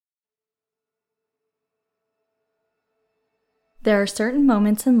There are certain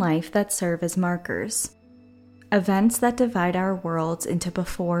moments in life that serve as markers. Events that divide our worlds into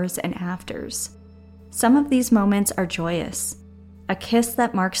befores and afters. Some of these moments are joyous. A kiss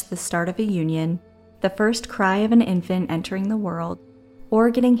that marks the start of a union, the first cry of an infant entering the world,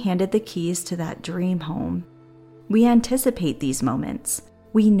 or getting handed the keys to that dream home. We anticipate these moments.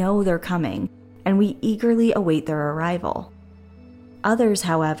 We know they're coming, and we eagerly await their arrival. Others,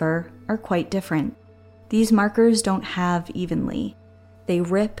 however, are quite different. These markers don't halve evenly. They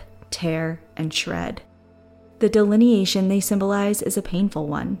rip, tear, and shred. The delineation they symbolize is a painful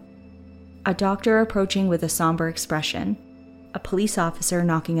one. A doctor approaching with a somber expression. A police officer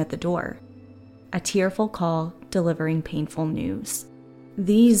knocking at the door. A tearful call delivering painful news.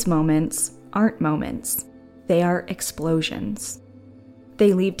 These moments aren't moments. They are explosions.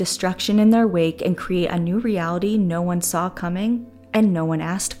 They leave destruction in their wake and create a new reality no one saw coming and no one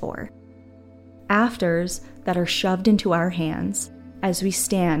asked for. Afters that are shoved into our hands as we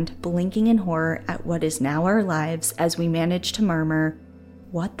stand blinking in horror at what is now our lives as we manage to murmur,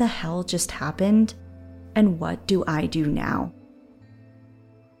 "What the hell just happened? And what do I do now?"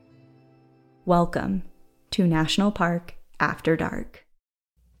 Welcome to National Park After Dark.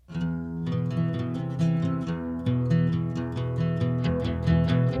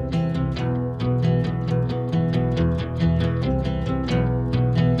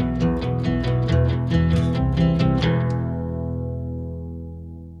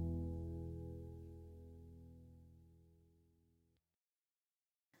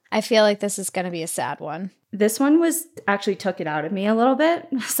 I feel like this is going to be a sad one. This one actually took it out of me a little bit,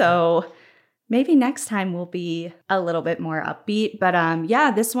 so maybe next time will be a little bit more upbeat. But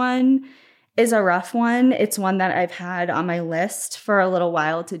yeah, this one is a rough one. It's one that I've had on my list for a little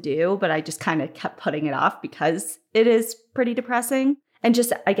while to do, but I just kind of kept putting it off because it is pretty depressing. And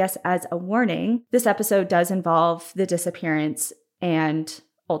just, I guess, as a warning, this episode does involve the disappearance and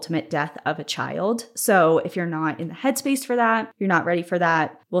ultimate death of a child. So if you're not in the headspace for that, you're not ready for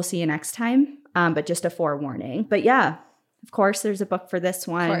that, we'll see you next time. But just a forewarning. But yeah, of course, there's a book for this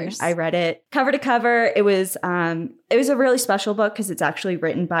one. I read it cover to cover. It was a really special book because it's actually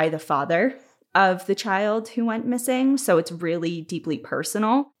written by the father of the child who went missing. So it's really deeply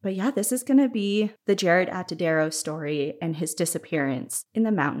personal. But yeah, this is going to be the Jaryd Atadero story and his disappearance in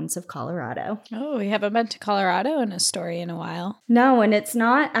the mountains of Colorado. Oh, we haven't been to Colorado in a story in a while. No, and it's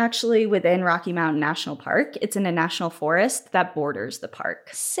not actually within Rocky Mountain National Park. It's in a national forest that borders the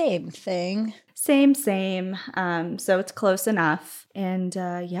park. Same thing. Same. So it's close enough. And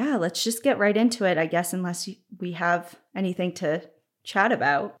yeah, let's just get right into it, I guess, unless we have anything to chat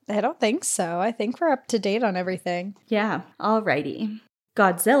about. I don't think so. I think we're up to date on everything. Yeah, alrighty.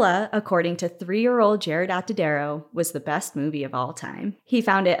 Godzilla, according to 3-year-old Jaryd Atadero, was the best movie of all time. He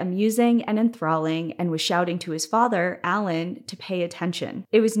found it amusing and enthralling and was shouting to his father, Alan, to pay attention.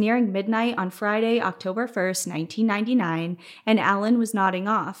 It was nearing midnight on Friday, October 1st, 1999, and Alan was nodding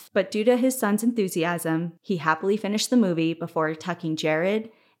off, but due to his son's enthusiasm, he happily finished the movie before tucking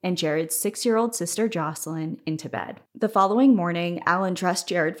Jaryd and Jaryd's 6-year-old sister Jocelyn into bed. The following morning, Alan dressed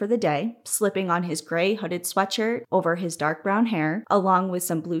Jaryd for the day, slipping on his gray hooded sweatshirt over his dark brown hair, along with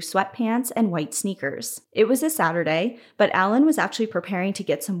some blue sweatpants and white sneakers. It was a Saturday, but Alan was actually preparing to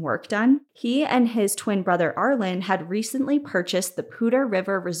get some work done. He and his twin brother Arlen had recently purchased the Poudre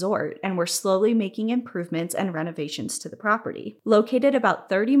River Resort and were slowly making improvements and renovations to the property. Located about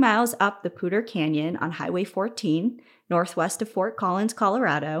 30 miles up the Poudre Canyon on Highway 14, northwest of Fort Collins,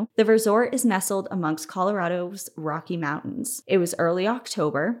 Colorado, the resort is nestled amongst Colorado's Rocky Mountains. It was early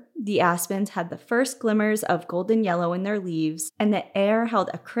October. The aspens had the first glimmers of golden yellow in their leaves, and the air held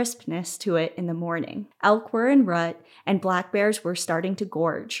a crispness to it in the morning. Elk were in rut, and black bears were starting to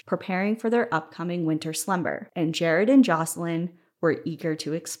gorge, preparing for their upcoming winter slumber, and Jaryd and Jocelyn were eager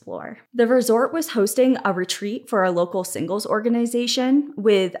to explore. The resort was hosting a retreat for a local singles organization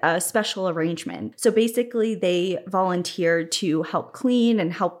with a special arrangement. So basically they volunteered to help clean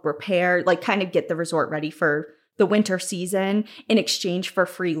and help repair, like kind of get the resort ready for the winter season in exchange for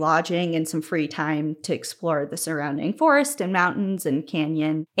free lodging and some free time to explore the surrounding forest and mountains and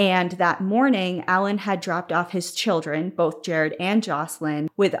canyon. And that morning, Alan had dropped off his children, both Jaryd and Jocelyn,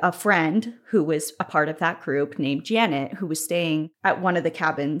 with a friend who was a part of that group named Janet, who was staying at one of the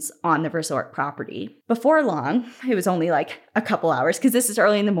cabins on the resort property. Before long, it was only like a couple hours, because this is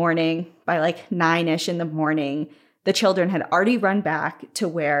early in the morning, by like 9-ish in the morning, the children had already run back to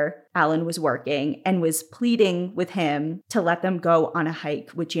where Alan was working and was pleading with him to let them go on a hike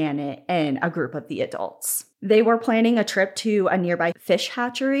with Janet and a group of the adults. They were planning a trip to a nearby fish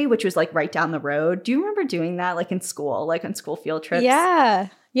hatchery, which was like right down the road. Do you remember doing that like in school, like on school field trips? Yeah.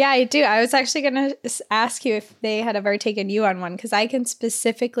 Yeah, I do. I was actually going to ask you if they had ever taken you on one, because I can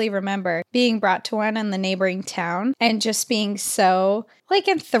specifically remember being brought to one in the neighboring town and just being so like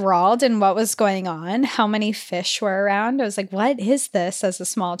enthralled in what was going on, how many fish were around. I was like, what is this as a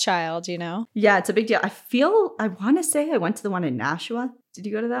small child, you know? Yeah, it's a big deal. I want to say I went to the one in Nashua. Did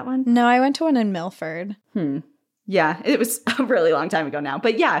you go to that one? No, I went to one in Milford. Yeah, it was a really long time ago now.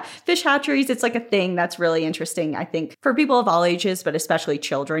 But yeah, fish hatcheries, it's like a thing that's really interesting, I think, for people of all ages, but especially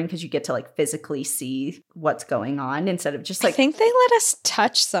children, because you get to like physically see what's going on instead of just like... I think they let us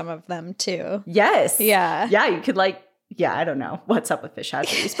touch some of them too. Yes. Yeah. Yeah, you could like... Yeah, I don't know what's up with fish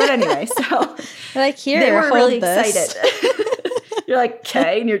hatcheries. But anyway, so... They're like, here, they were hold really this. excited. You're like,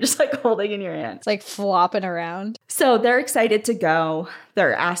 okay, and you're just like holding in your hand. It's like flopping around. So they're excited to go.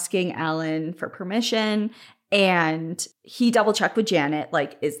 They're asking Alan for permission. And he double checked with Janet,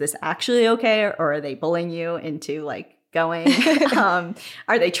 like, is this actually okay? Or are they bullying you into like going?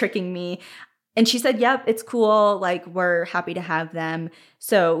 Are they tricking me? And she said, yep, it's cool. Like, we're happy to have them.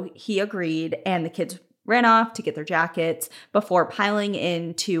 So he agreed. And the kids ran off to get their jackets before piling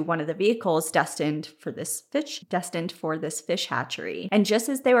into one of the vehicles destined for this fish hatchery. And just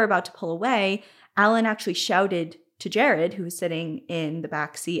as they were about to pull away, Alan actually shouted to Jaryd, who was sitting in the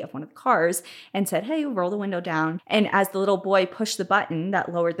back seat of one of the cars, and said, hey, roll the window down. And as the little boy pushed the button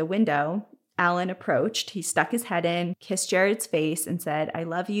that lowered the window, Alan approached. He stuck his head in, kissed Jaryd's face, and said, I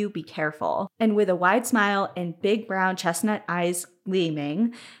love you, be careful. And with a wide smile and big brown chestnut eyes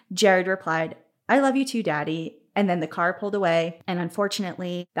gleaming, Jaryd replied, I love you too, Daddy. And then the car pulled away. And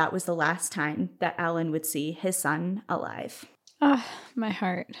unfortunately, that was the last time that Alan would see his son alive. Oh, my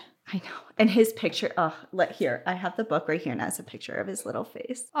heart. I know. And his picture, here, I have the book right here, and that's a picture of his little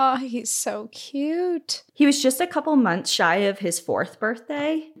face. Oh, he's so cute. He was just a couple months shy of his 4th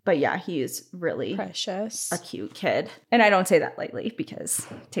birthday. But yeah, he is really precious, a cute kid. And I don't say that lightly because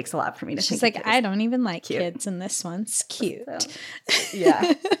it takes a lot for me to think. She's like, I don't even like kids, and this one's cute. So,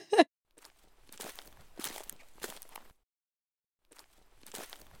 yeah.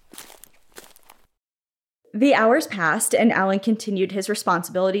 The hours passed, and Alan continued his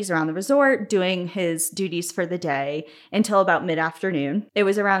responsibilities around the resort, doing his duties for the day until about mid-afternoon. It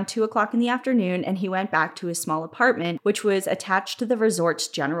was around 2 o'clock in the afternoon, and he went back to his small apartment, which was attached to the resort's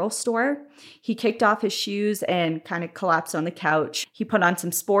general store. He kicked off his shoes and kind of collapsed on the couch. He put on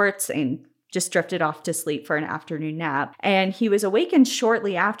some sports and just drifted off to sleep for an afternoon nap. And he was awakened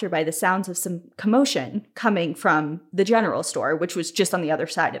shortly after by the sounds of some commotion coming from the general store, which was just on the other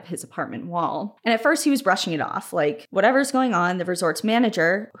side of his apartment wall. And at first he was brushing it off, like, whatever's going on. The resort's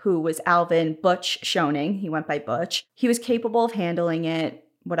manager, who was Alvin Butch Schoening, he went by Butch, he was capable of handling it.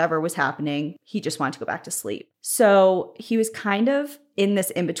 Whatever was happening, he just wanted to go back to sleep. So he was kind of in this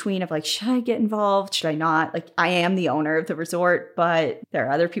in-between of like, should I get involved? Should I not? Like, I am the owner of the resort, but there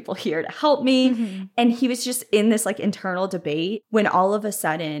are other people here to help me. Mm-hmm. And he was just in this like internal debate when all of a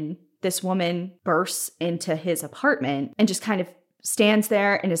sudden this woman bursts into his apartment and just kind of stands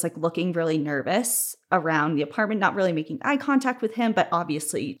there and is like looking really nervous around the apartment, not really making eye contact with him, but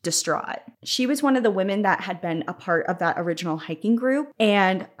obviously distraught. She was one of the women that had been a part of that original hiking group,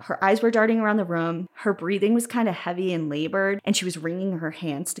 and her eyes were darting around the room. Her breathing was kind of heavy and labored, and she was wringing her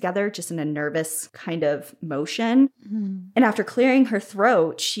hands together just in a nervous kind of motion. Mm-hmm. And after clearing her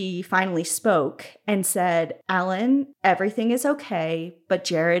throat, she finally spoke and said, Alan, everything is okay, but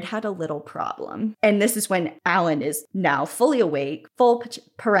Jaryd had a little problem. And this is when Alan is now fully awake, full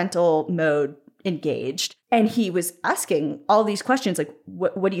parental mode, engaged. And he was asking all these questions like,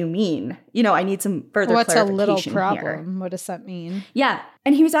 what do you mean? You know, I need some further clarification. What's a little problem? Here. What does that mean? Yeah.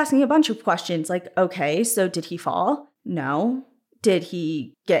 And he was asking a bunch of questions like, okay, so did he fall? No. Did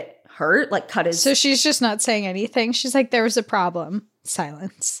he get hurt? Like cut his... So she's just not saying anything. She's like, there was a problem.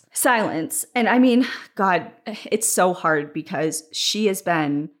 Silence. And I mean, God, it's so hard because she has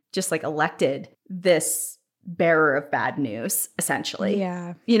been just like elected this bearer of bad news, essentially.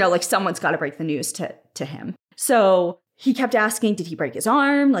 Yeah. You know, like someone's got to break the news to him. So he kept asking, did he break his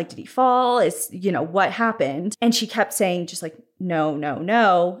arm? Like, did he fall? What happened? And she kept saying just like, no, no,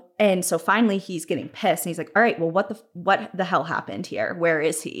 no. And so finally he's getting pissed and he's like, all right, well, what the hell happened here? Where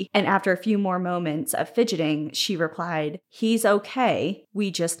is he? And after a few more moments of fidgeting, she replied, he's okay. We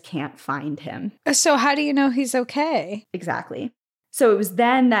just can't find him. So how do you know he's okay? Exactly. So it was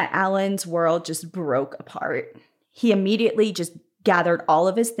then that Alan's world just broke apart. He immediately just gathered all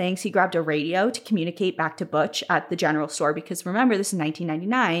of his things. He grabbed a radio to communicate back to Butch at the general store because remember, this is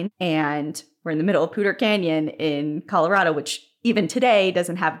 1999 and we're in the middle of Poudre Canyon in Colorado, which even today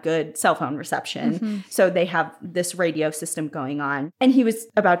doesn't have good cell phone reception. Mm-hmm. So they have this radio system going on. And he was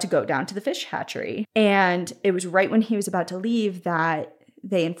about to go down to the fish hatchery. And it was right when he was about to leave that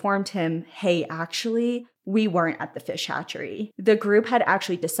they informed him, hey, actually, we weren't at the fish hatchery. The group had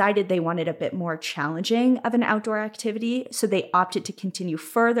actually decided they wanted a bit more challenging of an outdoor activity, so they opted to continue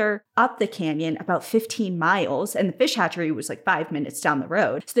further up the canyon about 15 miles, and the fish hatchery was like 5 minutes down the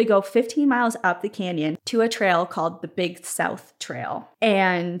road. So they go 15 miles up the canyon to a trail called the Big South Trail.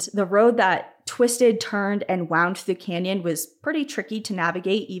 And the road that twisted, turned, and wound through the canyon was pretty tricky to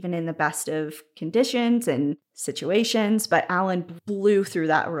navigate, even in the best of conditions and situations, but Alan blew through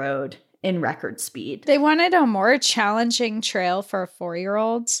that road in record speed. They wanted a more challenging trail for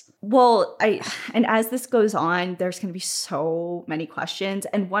 4-year-olds. Well, and as this goes on, there's going to be so many questions.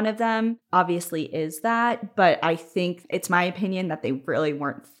 And one of them obviously is that, but I think it's my opinion that they really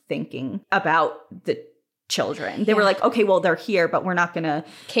weren't thinking about the children. They were like, okay, well, they're here, but we're not going to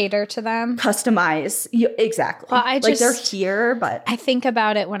cater to them. Customize. Exactly. Well, they're here, but I think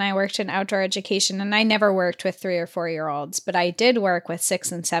about it when I worked in outdoor education, and I never worked with 3 or 4-year-olds, but I did work with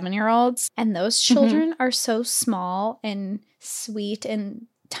 6 and 7-year-olds. And those children are so small and sweet and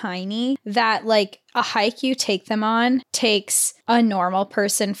tiny that like a hike you take them on takes a normal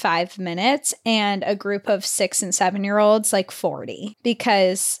person 5 minutes and a group of 6 and 7-year-olds like 40,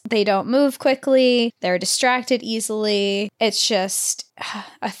 because they don't move quickly, they're distracted easily. It's just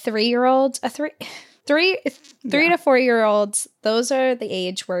a 3-year-old, three to 4-year-olds, those are the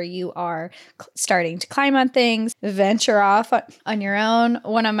age where you are starting to climb on things, venture off on your own.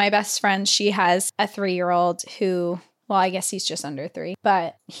 One of my best friends, she has a 3-year-old who, well, I guess he's just under 3,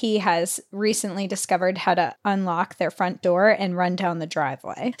 but he has recently discovered how to unlock their front door and run down the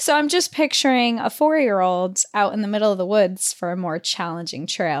driveway. So I'm just picturing a 4-year-old out in the middle of the woods for a more challenging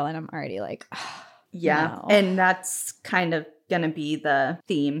trail, and I'm already like, oh, yeah. no. And that's kind of going to be the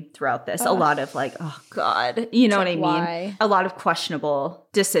theme throughout this. A lot of like, oh God, you know what I mean? Why? A lot of questionable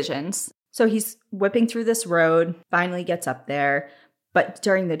decisions. So he's whipping through this road, finally gets up there, but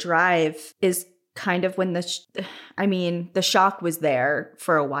during the drive is kind of when the shock was there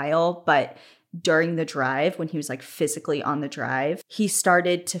for a while, but during the drive, when he was like physically on the drive, he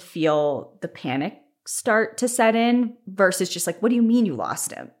started to feel the panic start to set in versus just like, what do you mean you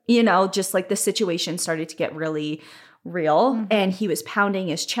lost him? You know, just like the situation started to get really real, and he was pounding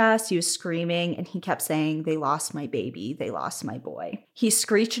his chest, he was screaming, and he kept saying, they lost my baby, they lost my boy. He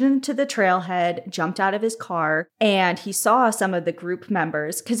screeched into the trailhead, jumped out of his car, and he saw some of the group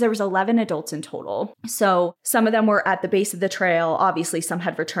members, because there was 11 adults in total. So some of them were at the base of the trail. Obviously, some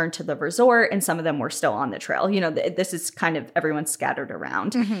had returned to the resort, and some of them were still on the trail. You know, this is kind of everyone scattered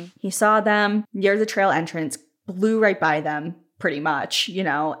around. He saw them near the trail entrance, blew right by them, pretty much, you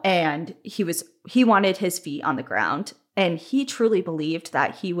know, and he wanted his feet on the ground. And he truly believed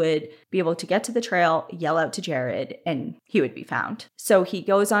that he would be able to get to the trail, yell out to Jaryd, and he would be found. So he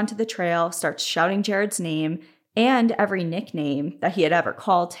goes onto the trail, starts shouting Jaryd's name and every nickname that he had ever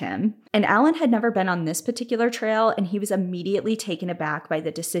called him. And Alan had never been on this particular trail, and he was immediately taken aback by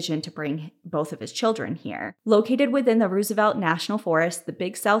the decision to bring both of his children here. Located within the Roosevelt National Forest, the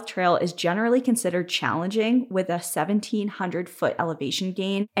Big South Trail is generally considered challenging with a 1,700-foot elevation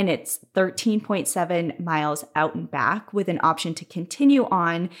gain, and it's 13.7 miles out and back with an option to continue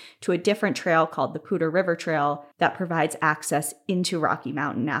on to a different trail called the Poudre River Trail that provides access into Rocky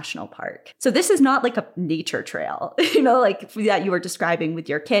Mountain National Park. So this is not like a nature trail, you know, like that you were describing with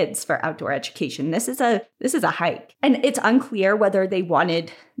your kids for outdoor education. This is a hike. And it's unclear whether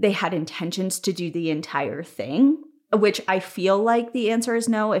they had intentions to do the entire thing, which I feel like the answer is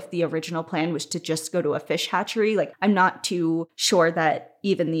no. If the original plan was to just go to a fish hatchery, like I'm not too sure that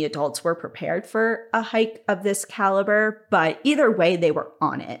even the adults were prepared for a hike of this caliber, but either way, they were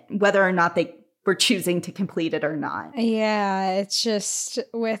on it, whether or not they were choosing to complete it or not. Yeah, it's just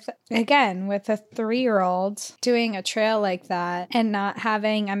with a 3-year-old doing a trail like that and not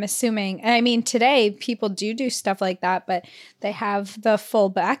having, I'm assuming, I mean, today people do stuff like that, but they have the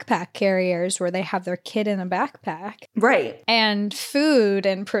full backpack carriers where they have their kid in a backpack. Right. And food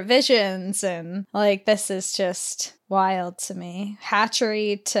and provisions, and like, this is just wild to me.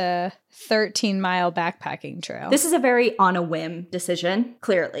 Hatchery to 13-mile backpacking trail. This is a very on a whim decision,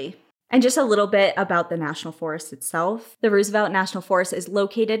 clearly. And just a little bit about the National Forest itself. The Roosevelt National Forest is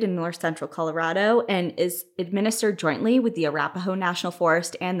located in north central Colorado and is administered jointly with the Arapahoe National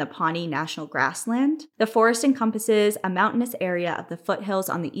Forest and the Pawnee National Grassland. The forest encompasses a mountainous area of the foothills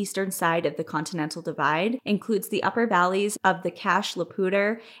on the eastern side of the Continental Divide, includes the upper valleys of the Cache, La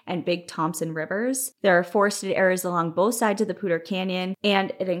Poudre, and Big Thompson rivers. There are forested areas along both sides of the Poudre Canyon,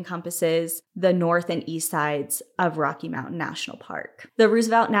 and it encompasses the north and east sides of Rocky Mountain National Park. The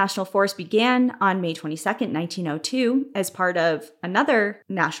Roosevelt National Forest began on May 22nd, 1902, as part of another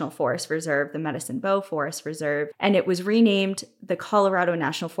national forest reserve, the Medicine Bow Forest Reserve, and it was renamed the Colorado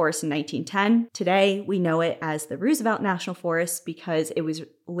National Forest in 1910. Today, we know it as the Roosevelt National Forest because it was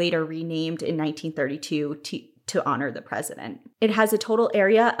later renamed in 1932 to honor the president. It has a total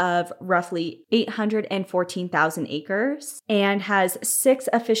area of roughly 814,000 acres and has 6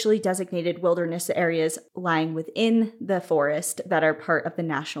 officially designated wilderness areas lying within the forest that are part of the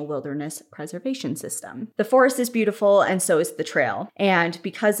National Wilderness Preservation System. The forest is beautiful, and so is the trail. And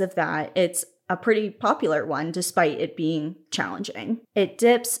because of that, it's a pretty popular one despite it being challenging. It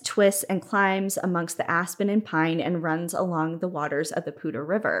dips, twists, and climbs amongst the aspen and pine and runs along the waters of the Poudre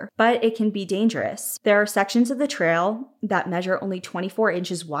River. But it can be dangerous. There are sections of the trail that measure only 24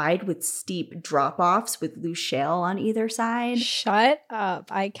 inches wide with steep drop-offs with loose shale on either side. Shut up.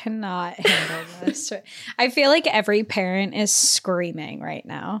 I cannot handle this. I feel like every parent is screaming right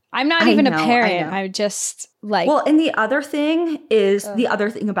now. I'm not even a parent. I'm just like... Well, and the other thing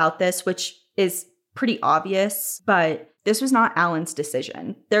about this, which is pretty obvious, but this was not Alan's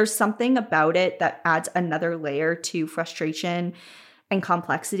decision. There's something about it that adds another layer to frustration and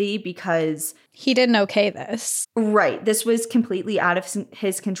complexity because he didn't okay this. Right. This was completely out of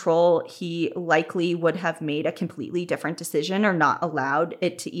his control. He likely would have made a completely different decision or not allowed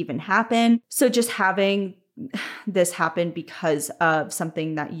it to even happen. So just having this happen because of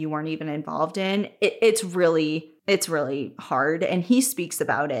something that you weren't even involved in, it's really hard. And he speaks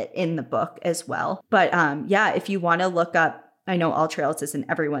about it in the book as well. But if you want to look up, I know All Trails isn't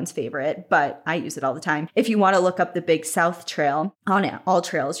everyone's favorite, but I use it all the time. If you want to look up the Big South Trail on All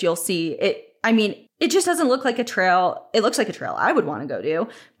Trails, you'll see it. I mean, it just doesn't look like a trail. It looks like a trail I would want to go to,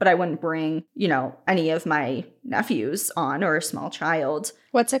 but I wouldn't bring, any of my nephews on or a small child.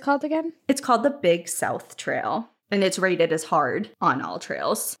 What's it called again? It's called the Big South Trail, and it's rated as hard on All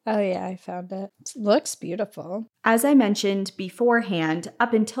Trails. Oh, yeah, I found it. It looks beautiful. As I mentioned beforehand,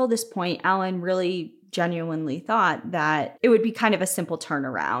 up until this point, Alan really genuinely thought that it would be kind of a simple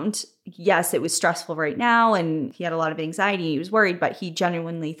turnaround. Yes, it was stressful right now and he had a lot of anxiety. He was worried, but he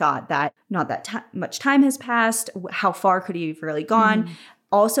genuinely thought that not that much time has passed. How far could he have really gone? Mm-hmm.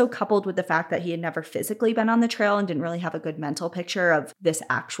 Also coupled with the fact that he had never physically been on the trail and didn't really have a good mental picture of this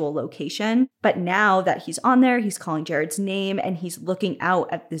actual location. But now that he's on there, he's calling Jaryd's name and he's looking out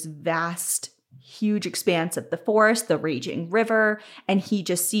at this vast, huge expanse of the forest, the raging river, and he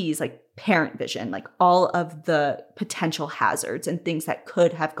just sees like parent vision, like all of the potential hazards and things that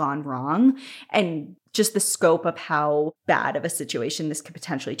could have gone wrong, and just the scope of how bad of a situation this could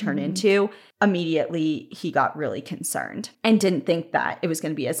potentially turn into. Immediately, he got really concerned and didn't think that it was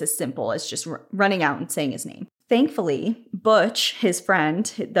going to be as simple as just running out and saying his name. Thankfully, Butch, his friend,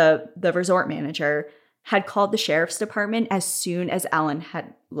 the resort manager, had called the sheriff's department as soon as Alan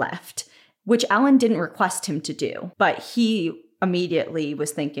had left, which Alan didn't request him to do, but he immediately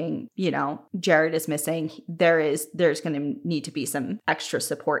was thinking, Jaryd is missing. There's going to need to be some extra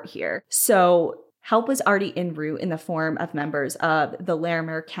support here. So help was already en route in the form of members of the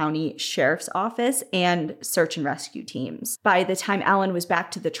Larimer County Sheriff's Office and search and rescue teams. By the time Alan was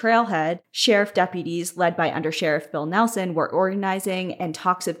back to the trailhead, sheriff deputies led by Under Sheriff Bill Nelson were organizing, and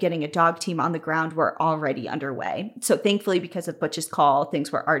talks of getting a dog team on the ground were already underway. So thankfully, because of Butch's call,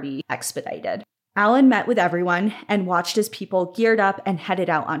 things were already expedited. Alan met with everyone and watched as people geared up and headed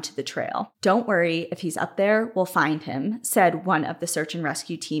out onto the trail. "Don't worry, if he's up there, we'll find him," said one of the search and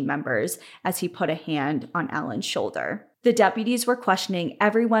rescue team members as he put a hand on Alan's shoulder. The deputies were questioning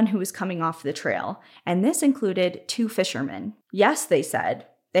everyone who was coming off the trail, and this included 2 fishermen. Yes, they said,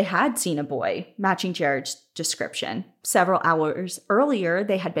 they had seen a boy, matching Jaryd's description. Several hours earlier,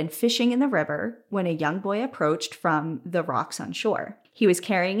 they had been fishing in the river when a young boy approached from the rocks on shore. He was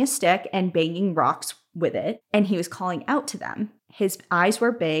carrying a stick and banging rocks with it, and he was calling out to them. His eyes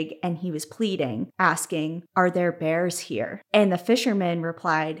were big, and he was pleading, asking, "Are there bears here?" And the fisherman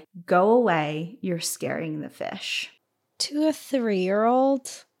replied, "Go away, you're scaring the fish." To a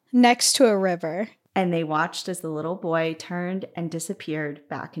 3-year-old next to a river. And they watched as the little boy turned and disappeared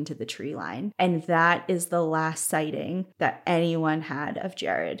back into the tree line. And that is the last sighting that anyone had of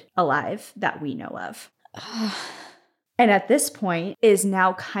Jaryd alive that we know of. And at this point is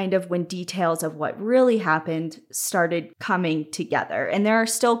now kind of when details of what really happened started coming together. And there are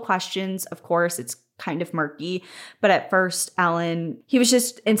still questions, of course, it's kind of murky. But at first, Alan, he was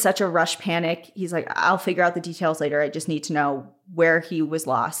just in such a rush panic. He's like, I'll figure out the details later. I just need to know where he was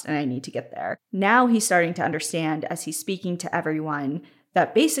lost and I need to get there. Now he's starting to understand as he's speaking to everyone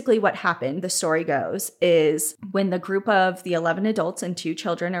that basically what happened, the story goes, is when the group of the 11 adults and 2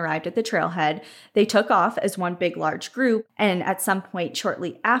 children arrived at the trailhead, they took off as one big large group. And at some point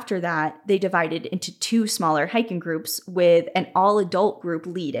shortly after that, they divided into 2 smaller hiking groups with an all-adult group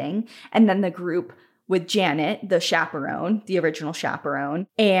leading, and then the group with Janet, the chaperone, the original chaperone,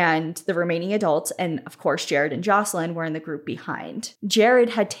 and the remaining adults. And of course, Jaryd and Jocelyn were in the group behind. Jaryd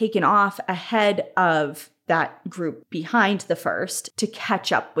had taken off ahead of that group behind the first to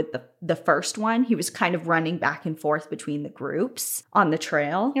catch up with the first one. He was kind of running back and forth between the groups on the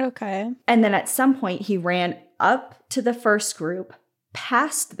trail. Okay. And then at some point, he ran up to the first group,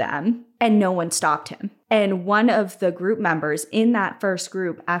 past them, and no one stopped him. And one of the group members in that first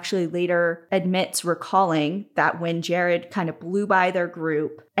group actually later admits recalling that when Jaryd kind of blew by their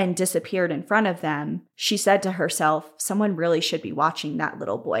group and disappeared in front of them, she said to herself, someone really should be watching that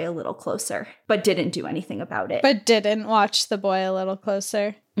little boy a little closer, but didn't do anything about it. But didn't watch the boy a little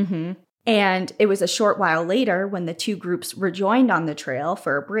closer. Mm-hmm. And it was a short while later when the 2 groups rejoined on the trail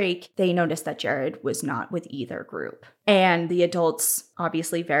for a break, they noticed that Jaryd was not with either group. And the adults,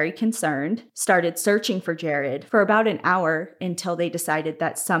 obviously very concerned, started searching for Jaryd for about an hour until they decided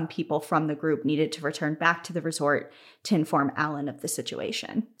that some people from the group needed to return back to the resort to inform Alan of the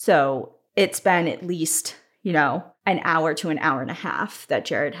situation. So it's been at least, an hour to an hour and a half that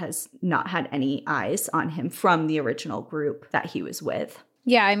Jaryd has not had any eyes on him from the original group that he was with.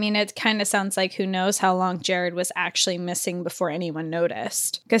 Yeah, I mean, it kind of sounds like who knows how long Jaryd was actually missing before anyone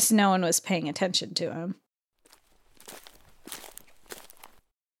noticed, because no one was paying attention to him.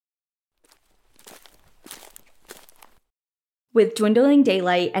 With dwindling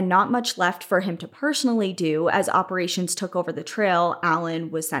daylight and not much left for him to personally do as operations took over the trail,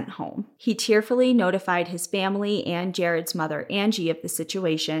 Alan was sent home. He tearfully notified his family and Jaryd's mother, Angie, of the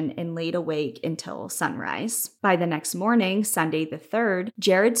situation and laid awake until sunrise. By the next morning, Sunday the 3rd,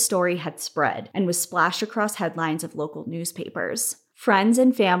 Jaryd's story had spread and was splashed across headlines of local newspapers. Friends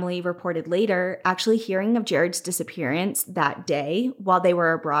and family reported later actually hearing of Jaryd's disappearance that day while they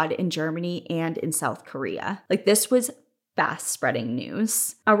were abroad in Germany and in South Korea. This was fast-spreading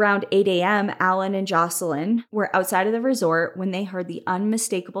news. Around 8 a.m., Alan and Jocelyn were outside of the resort when they heard the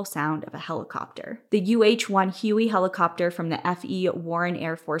unmistakable sound of a helicopter. The UH-1 Huey helicopter from the FE Warren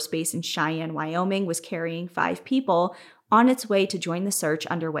Air Force Base in Cheyenne, Wyoming was carrying 5 people on its way to join the search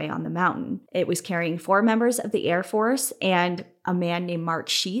underway on the mountain. It was carrying 4 members of the Air Force and a man named Mark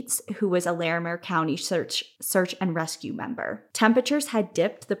Sheets, who was a Larimer County search and rescue member. Temperatures had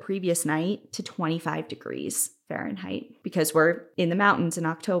dipped the previous night to 25 degrees Fahrenheit because we're in the mountains in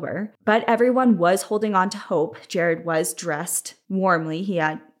October. But everyone was holding on to hope. Jaryd was dressed warmly. He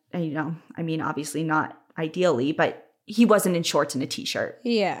had, obviously not ideally, but he wasn't in shorts and a t-shirt.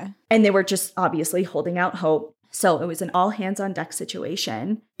 Yeah. And they were just obviously holding out hope. So it was an all-hands-on-deck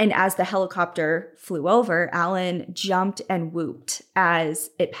situation. And as the helicopter flew over, Alan jumped and whooped as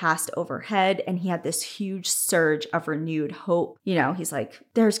it passed overhead. And he had this huge surge of renewed hope. He's like,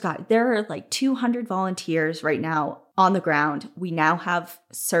 there are like 200 volunteers right now on the ground. We now have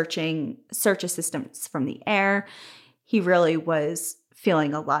search assistance from the air. He really was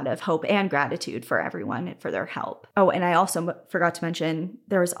feeling a lot of hope and gratitude for everyone and for their help. Oh, and I also forgot to mention,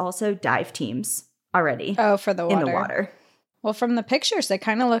 there was also dive teams already. Oh, for the water. In the water. Well, from the pictures, it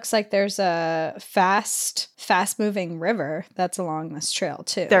kind of looks like there's a fast-moving river that's along this trail,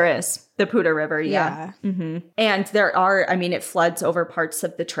 too. There is. The Poudre River, yeah. Mm-hmm. And there are, it floods over parts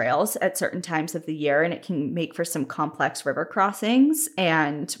of the trails at certain times of the year, and it can make for some complex river crossings,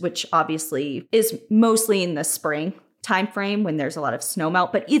 and which obviously is mostly in the spring time frame when there's a lot of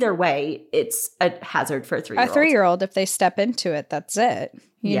snowmelt. But either way, it's a hazard for a 3-year-old. A 3-year-old, if they step into it, that's it.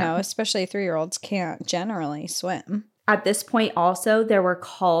 You know, especially 3-year-olds can't generally swim. At this point, also, there were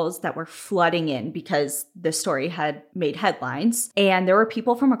calls that were flooding in because the story had made headlines. And there were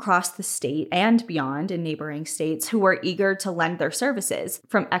people from across the state and beyond in neighboring states who were eager to lend their services,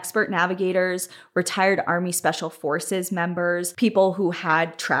 from expert navigators, retired Army Special Forces members, people who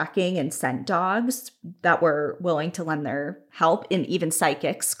had tracking and scent dogs that were willing to lend their help, and even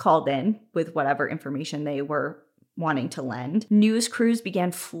psychics called in with whatever information they were wanting to lend. News crews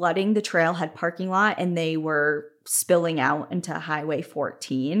began flooding the trailhead parking lot, and they were spilling out into Highway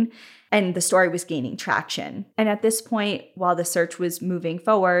 14, and the story was gaining traction. And at this point, while the search was moving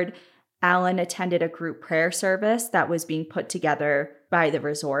forward, Alan attended a group prayer service that was being put together by the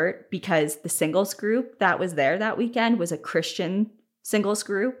resort because the singles group that was there that weekend was a Christian singles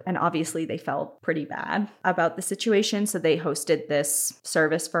group, and obviously they felt pretty bad about the situation, so they hosted this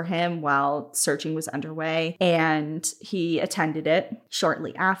service for him while searching was underway, and he attended it.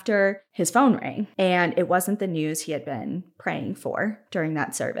 Shortly after, his phone rang, and it wasn't the news he had been praying for during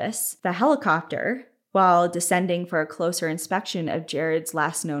that service. The helicopter, while descending for a closer inspection of Jaryd's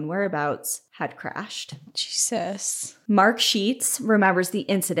last known whereabouts, had crashed. Jesus. Mark Sheets remembers the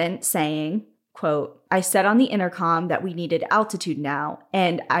incident, saying, quote, "I said on the intercom that we needed altitude now,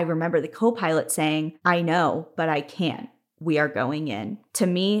 and I remember the co-pilot saying, 'I know, but I can't. We are going in.' To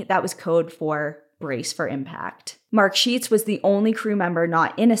me, that was code for brace for impact." Mark Sheets was the only crew member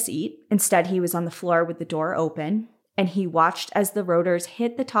not in a seat. Instead, he was on the floor with the door open, and he watched as the rotors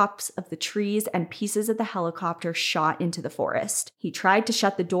hit the tops of the trees and pieces of the helicopter shot into the forest. He tried to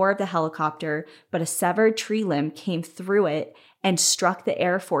shut the door of the helicopter, but a severed tree limb came through it and struck the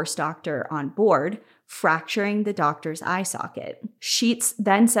Air Force doctor on board, fracturing the doctor's eye socket. Sheets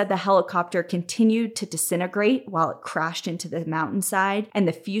then said the helicopter continued to disintegrate while it crashed into the mountainside, and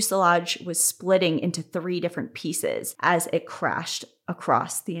the fuselage was splitting into 3 different pieces as it crashed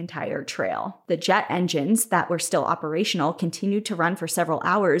across the entire trail. The jet engines that were still operational continued to run for several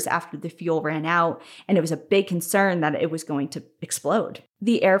hours after the fuel ran out, and it was a big concern that it was going to explode.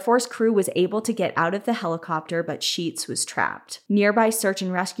 The Air Force crew was able to get out of the helicopter, but Sheets was trapped. Nearby search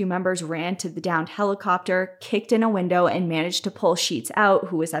and rescue members ran to the downed helicopter, kicked in a window, and managed to pull Sheets out,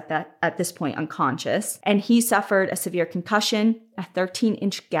 who was at this point unconscious. And he suffered a severe concussion, a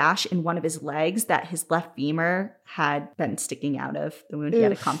 13-inch gash in one of his legs that his left femur had been sticking out of the wound. He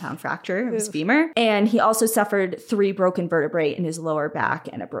had a compound fracture of his femur. And he also suffered 3 broken vertebrae in his lower back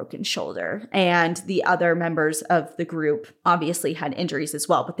and a broken shoulder. And the other members of the group obviously had injuries as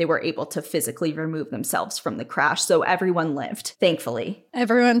well, but they were able to physically remove themselves from the crash. So everyone lived, thankfully.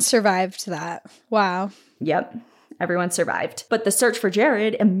 Everyone survived that. Wow. Yep. Everyone survived. But the search for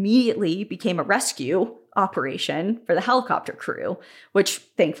Jaryd immediately became a rescue operation for the helicopter crew, which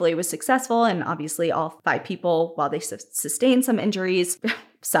thankfully was successful. And obviously all 5 people, while they sustained some injuries,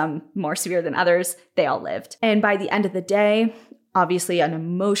 some more severe than others, they all lived. And by the end of the day, obviously an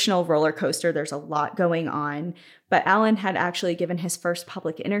emotional roller coaster. There's a lot going on. But Alan had actually given his first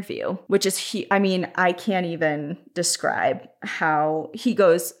public interview, which is, I can't even describe how he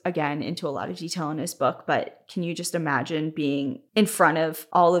goes, again, into a lot of detail in his book. But can you just imagine being in front of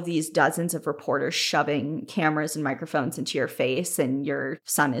all of these dozens of reporters shoving cameras and microphones into your face, and your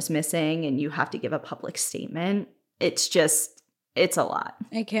son is missing and you have to give a public statement? It's a lot.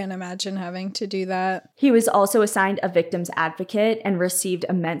 I can't imagine having to do that. He was also assigned a victim's advocate and received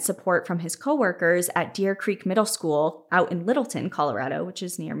immense support from his coworkers at Deer Creek Middle School out in Littleton, Colorado, which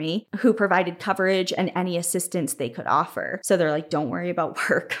is near me, who provided coverage and any assistance they could offer. So they're like, don't worry about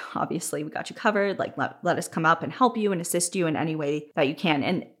work. Obviously, we got you covered. Like, let us come up and help you and assist you in any way that you can.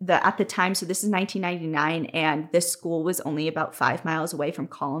 And at the time, so this is 1999, and this school was only about 5 miles away from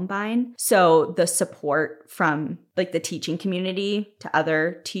Columbine. So the support from like the teaching community to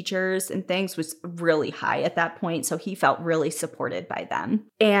other teachers and things was really high at that point. So he felt really supported by them.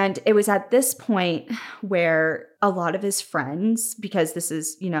 And it was at this point where a lot of his friends, because this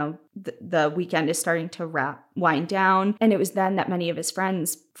is, the weekend is starting to wind down. And it was then that many of his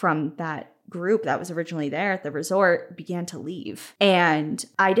friends from that group that was originally there at the resort began to leave. And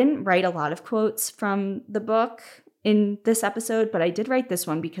I didn't write a lot of quotes from the book in this episode, but I did write this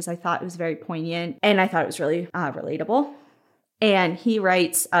one because I thought it was very poignant and I thought it was really relatable. And he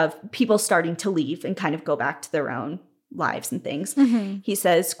writes of people starting to leave and kind of go back to their own lives and things. Mm-hmm. He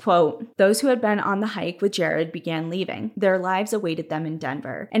says, quote, "Those who had been on the hike with Jaryd began leaving. Their lives awaited them in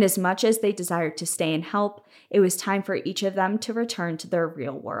Denver. And as much as they desired to stay and help, it was time for each of them to return to their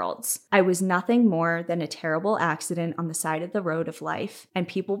real worlds. I was nothing more than a terrible accident on the side of the road of life, and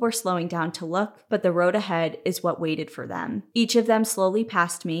people were slowing down to look, but the road ahead is what waited for them. Each of them slowly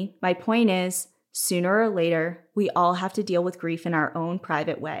passed me. My point is, sooner or later, we all have to deal with grief in our own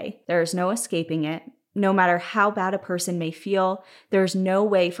private way. There is no escaping it. No matter how bad a person may feel, there is no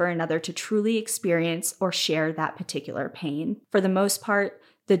way for another to truly experience or share that particular pain. For the most part,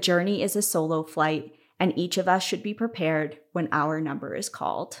 the journey is a solo flight, and each of us should be prepared when our number is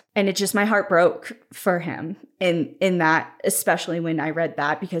called." And it just, my heart broke for him in that, especially when I read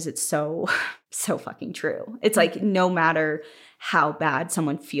that, because it's so fucking true. It's like, no matter how bad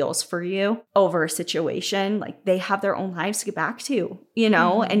someone feels for you over a situation, like, they have their own lives to get back to,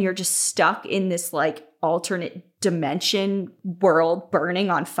 mm-hmm. and you're just stuck in this like alternate dimension world burning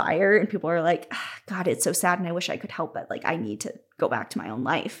on fire. And people are like, God, it's so sad and I wish I could help, but like, I need to go back to my own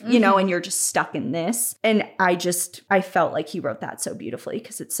life, mm-hmm. And you're just stuck in this. And I felt like he wrote that so beautifully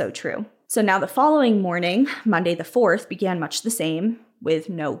because it's so true. So now the following morning, Monday the 4th, began much the same, with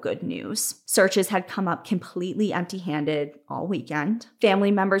no good news. Searches had come up completely empty-handed all weekend. Family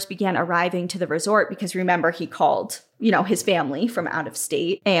members began arriving to the resort because remember, he called, his family from out of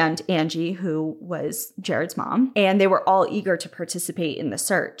state and Angie, who was Jaryd's mom, and they were all eager to participate in the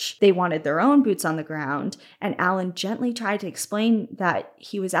search. They wanted their own boots on the ground, and Alan gently tried to explain that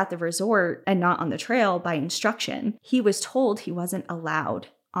he was at the resort and not on the trail by instruction. He was told he wasn't allowed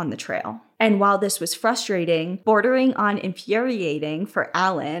on the trail. And while this was frustrating, bordering on infuriating for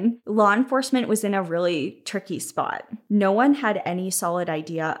Alan, law enforcement was in a really tricky spot. No one had any solid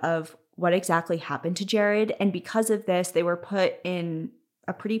idea of what exactly happened to Jaryd, and because of this, they were put in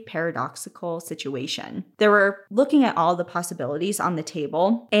a pretty paradoxical situation. They were looking at all the possibilities on the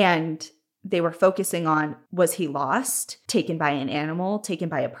table, and they were focusing on, was he lost, taken by an animal, taken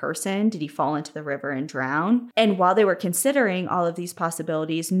by a person? Did he fall into the river and drown? And while they were considering all of these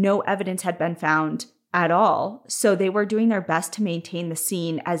possibilities, no evidence had been found at all. So they were doing their best to maintain the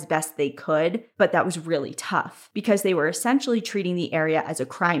scene as best they could, but that was really tough because they were essentially treating the area as a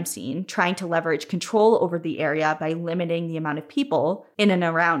crime scene, trying to leverage control over the area by limiting the amount of people in and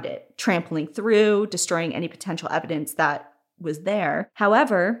around it, trampling through, destroying any potential evidence that was there.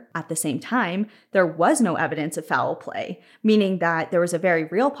 However, at the same time, there was no evidence of foul play, meaning that there was a very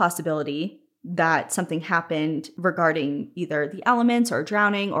real possibility that something happened regarding either the elements or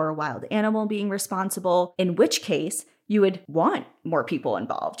drowning or a wild animal being responsible, in which case you would want more people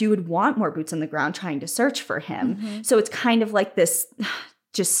involved. You would want more boots on the ground trying to search for him. Mm-hmm. So it's kind of like this,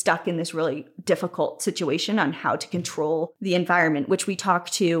 just stuck in this really difficult situation on how to control the environment, which we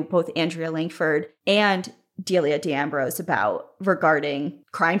talked to both Andrea Langford and Delia D'Ambrose about regarding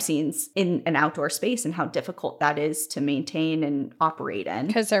crime scenes in an outdoor space and how difficult that is to maintain and operate in.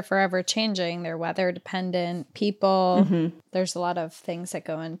 Because they're forever changing. They're weather dependent, people. Mm-hmm. There's a lot of things that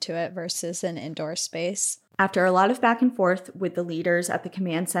go into it versus an indoor space. After a lot of back and forth with the leaders at the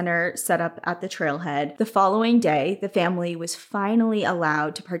command center set up at the trailhead, the following day, the family was finally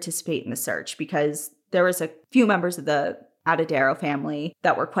allowed to participate in the search because there was a few members of the Atadero family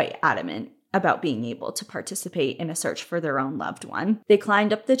that were quite adamant about being able to participate in a search for their own loved one. They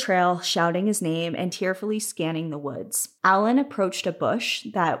climbed up the trail, shouting his name and tearfully scanning the woods. Alan approached a bush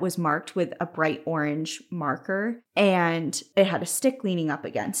that was marked with a bright orange marker, and it had a stick leaning up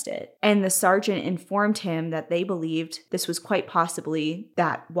against it. And the sergeant informed him that they believed this was quite possibly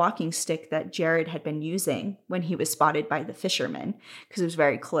that walking stick that Jaryd had been using when he was spotted by the fishermen, because it was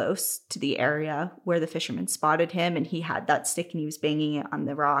very close to the area where the fishermen spotted him, and he had that stick and he was banging it on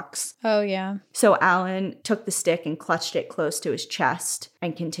the rocks. Oh, yeah. So Alan took the stick and clutched it close to his chest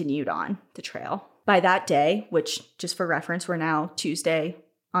and continued on the trail. By that day, which just for reference, we're now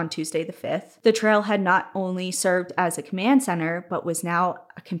on Tuesday the 5th, the trail had not only served as a command center, but was now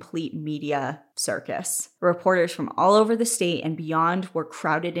a complete media circus. Reporters from all over the state and beyond were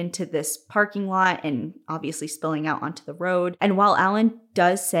crowded into this parking lot and obviously spilling out onto the road. And while Alan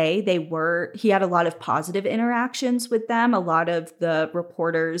does say he had a lot of positive interactions with them, a lot of the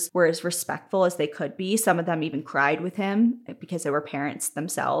reporters were as respectful as they could be. Some of them even cried with him because they were parents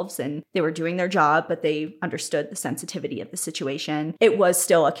themselves and they were doing their job, but they understood the sensitivity of the situation. It was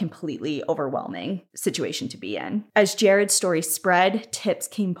still a completely overwhelming situation to be in. As Jaryd's story spread, tips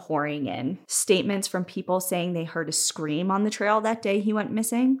came pouring in. Statements from people saying they heard a scream on the trail that day he went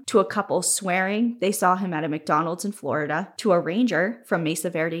missing, to a couple swearing they saw him at a McDonald's in Florida, to a ranger from Mesa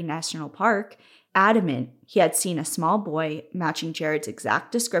Verde National Park adamant he had seen a small boy matching Jaryd's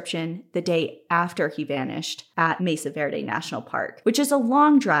exact description the day after he vanished at Mesa Verde National Park, which is a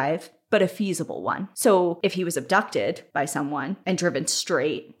long drive, but a feasible one. So if he was abducted by someone and driven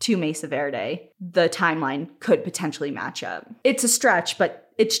straight to Mesa Verde, the timeline could potentially match up. It's a stretch,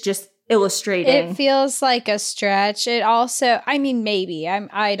 but it's just illustrating. It feels like a stretch. It also, maybe.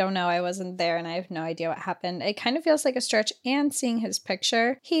 I don't know. I wasn't there and I have no idea what happened. It kind of feels like a stretch. And seeing his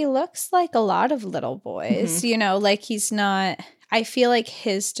picture, he looks like a lot of little boys, like he's not... I feel like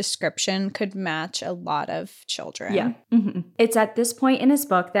his description could match a lot of children. Yeah. Mm-hmm. It's at this point in his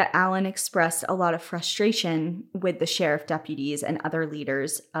book that Alan expressed a lot of frustration with the sheriff deputies and other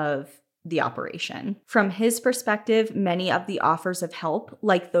leaders of the operation. From his perspective, many of the offers of help,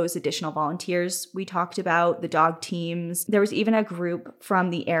 like those additional volunteers we talked about, the dog teams, there was even a group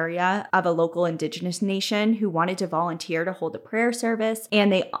from the area of a local indigenous nation who wanted to volunteer to hold a prayer service,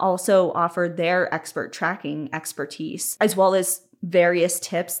 and they also offered their expert tracking expertise, as well as various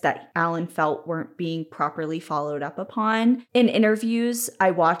tips that Alan felt weren't being properly followed up upon. In interviews I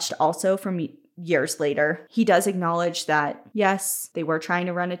watched also from years later. He does acknowledge that, yes, they were trying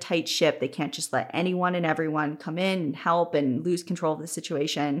to run a tight ship. They can't just let anyone and everyone come in and help and lose control of the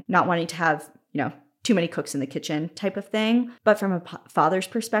situation, not wanting to have, too many cooks in the kitchen type of thing. But from a father's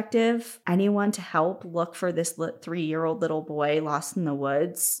perspective, anyone to help look for this 3-year-old little boy lost in the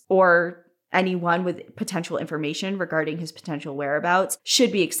woods, or anyone with potential information regarding his potential whereabouts,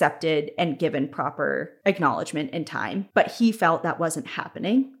 should be accepted and given proper acknowledgement in time. But he felt that wasn't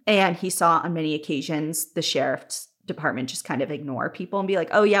happening. And he saw on many occasions the sheriff's department just kind of ignore people and be like,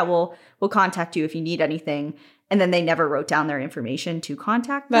 oh yeah, we'll contact you if you need anything. And then they never wrote down their information to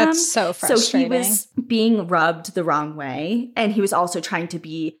contact them. That's so frustrating. So he was being rubbed the wrong way. And he was also trying to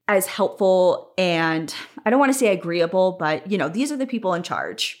be as helpful and, I don't want to say agreeable, but, these are the people in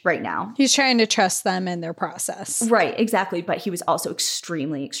charge right now. He's trying to trust them in their process. Right, exactly. But he was also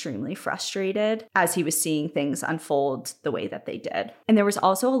extremely, extremely frustrated as he was seeing things unfold the way that they did. And there was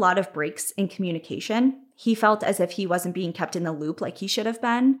also a lot of breaks in communication. He felt as if he wasn't being kept in the loop like he should have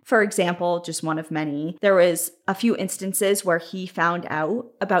been. For example, just one of many, there was a few instances where he found out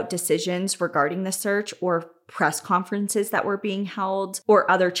about decisions regarding the search or press conferences that were being held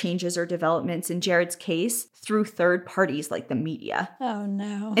or other changes or developments in Jaryd's case through third parties like the media. Oh,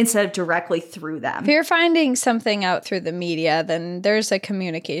 no. Instead of directly through them. If you're finding something out through the media, then there's a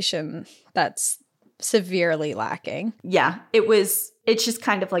communication that's severely lacking. Yeah, it's just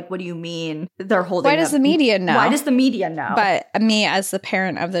kind of like, what do you mean they're holding Why does the media know? Why does the media know? But me, as the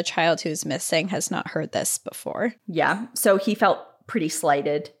parent of the child who's missing, has not heard this before. Yeah, so he felt pretty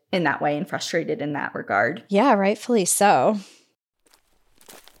slighted in that way and frustrated in that regard. Yeah, rightfully so.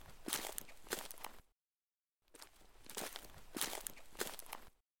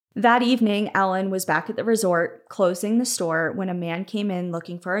 That evening, Ellen was back at the resort, closing the store, when a man came in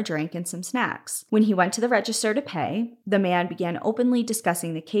looking for a drink and some snacks. When he went to the register to pay, the man began openly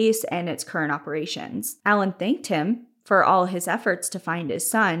discussing the case and its current operations. Ellen thanked him for all his efforts to find his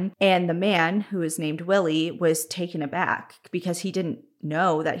son, and the man, who was named Willie, was taken aback because he didn't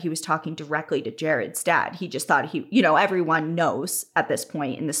know that he was talking directly to Jaryd's dad. He just thought everyone knows at this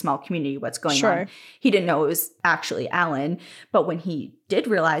point in the small community what's going on. He didn't know it was actually Alan, but when he did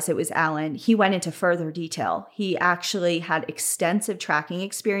realize it was Alan, he went into further detail. He actually had extensive tracking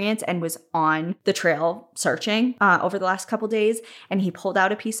experience and was on the trail searching over the last couple days, and he pulled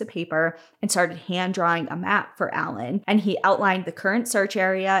out a piece of paper and started hand drawing a map for Alan, and he outlined the current search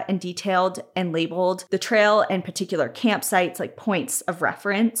area and detailed and labeled the trail and particular campsites, like points of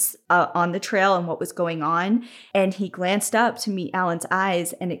reference on the trail and what was going on. And he glanced up to meet Alan's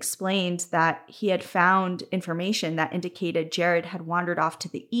eyes and explained that he had found information that indicated Jaryd had wandered off to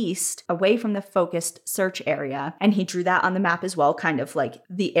the east, away from the focused search area. And he drew that on the map as well, kind of like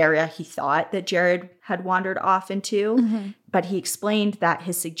the area he thought that Jaryd had wandered off into. Mm-hmm. But he explained that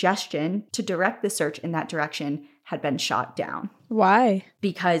his suggestion to direct the search in that direction had been shot down. Why?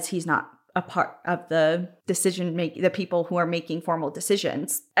 Because he's not a part of the the people who are making formal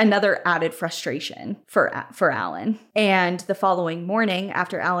decisions. Another added frustration for Alan. And the following morning,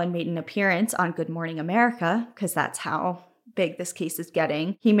 after Alan made an appearance on Good Morning America, because that's how big this case is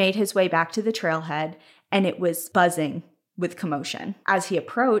getting, he made his way back to the trailhead, and it was buzzing with commotion. As he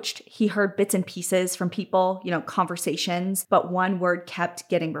approached, he heard bits and pieces from people, conversations, but one word kept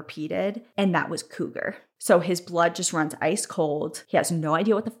getting repeated, and that was cougar. So his blood just runs ice cold. He has no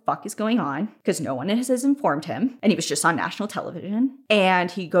idea what the fuck is going on because no one has informed him. And he was just on national television. And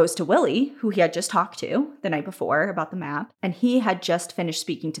he goes to Willie, who he had just talked to the night before about the map. And he had just finished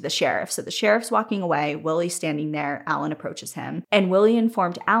speaking to the sheriff. So the sheriff's walking away. Willie's standing there. Alan approaches him. And Willie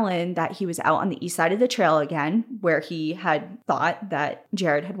informed Alan that he was out on the east side of the trail again, where he had thought that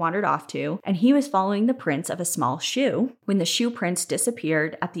Jaryd had wandered off to. And he was following the prints of a small shoe when the shoe prints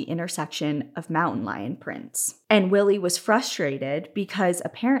disappeared at the intersection of mountain lion prints. And Willie was frustrated because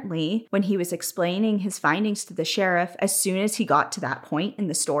apparently when he was explaining his findings to the sheriff, as soon as he got to that point in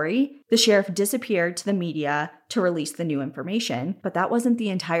the story, the sheriff disappeared to the media to release the new information. But that wasn't the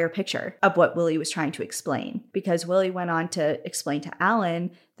entire picture of what Willie was trying to explain, because Willie went on to explain to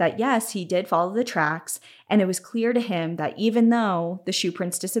Alan that yes, he did follow the tracks, and it was clear to him that even though the shoe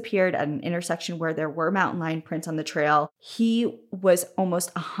prints disappeared at an intersection where there were mountain lion prints on the trail, he was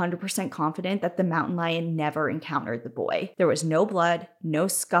almost 100% confident that the mountain lion never encountered the boy. There was no blood, no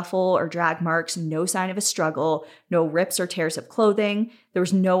scuffle or drag marks, no sign of a struggle, no rips or tears of clothing. There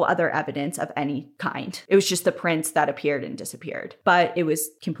was no other evidence of any kind. It was just the prints that appeared and disappeared. But it was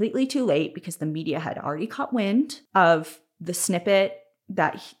completely too late because the media had already caught wind of the snippet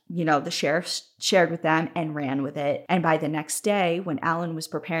that, the sheriff shared with them and ran with it. And by the next day, when Alan was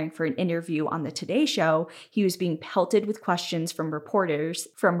preparing for an interview on the Today Show, he was being pelted with questions from reporters,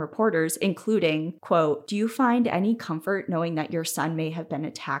 including, quote, "Do you find any comfort knowing that your son may have been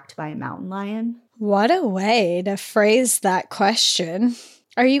attacked by a mountain lion?" What a way to phrase that question.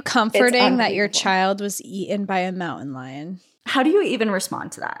 Are you comforting that your child was eaten by a mountain lion? How do you even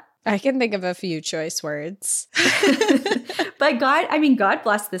respond to that? I can think of a few choice words. But God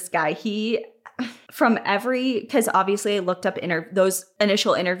bless this guy. Because obviously I looked up those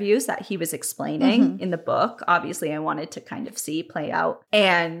initial interviews that he was explaining in the book. Obviously I wanted to kind of play out.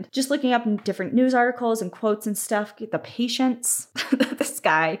 And just looking up different news articles and quotes and stuff, the patience that this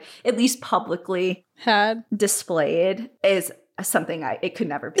guy, at least publicly, had displayed is something it could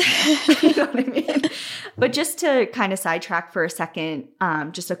never be. You know what I mean? But just to kind of sidetrack for a second,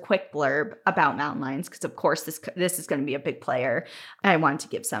 just a quick blurb about mountain lions, because of course this is going to be a big player. I wanted to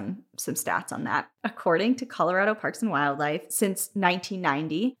give some stats on that. According to Colorado Parks and Wildlife, since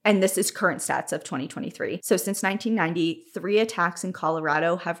 1990, and this is current stats of 2023. So since 1990, 3 attacks in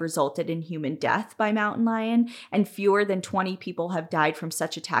Colorado have resulted in human death by mountain lion, and fewer than 20 people have died from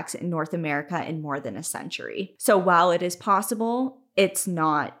such attacks in North America in more than a century. So while it is possible, it's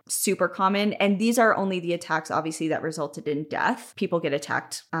not super common. And these are only the attacks, obviously, that resulted in death. People get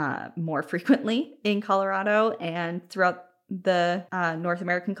attacked more frequently in Colorado and throughout the North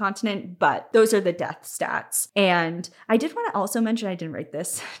American continent, but those are the death stats. And I did want to also mention, I didn't write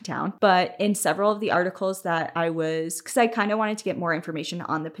this down, but in several of the articles that because I kind of wanted to get more information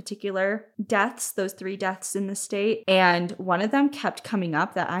on the particular deaths, those 3 deaths in the state. And one of them kept coming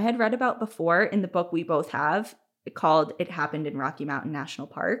up that I had read about before in the book we both have, called It Happened in Rocky Mountain National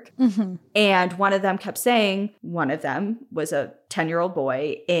Park. And one of them kept saying one of them was a 10-year-old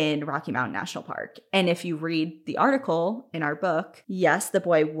boy in Rocky Mountain National Park. And if you read the article in our book, yes, the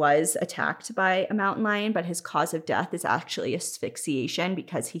boy was attacked by a mountain lion, but his cause of death is actually asphyxiation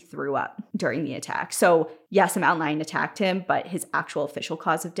because he threw up during the attack. So yes, a mountain lion attacked him, but his actual official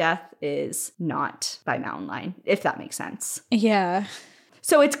cause of death is not by mountain lion, if that makes sense. Yeah.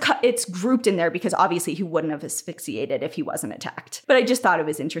 So it's grouped in there because obviously he wouldn't have asphyxiated if he wasn't attacked. But I just thought it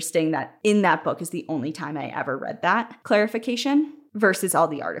was interesting that in that book is the only time I ever read that clarification versus all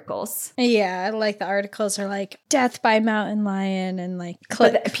the articles. Yeah, like the articles are like death by mountain lion and like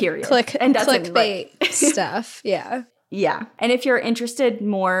clickbait stuff. Yeah. Yeah. And if you're interested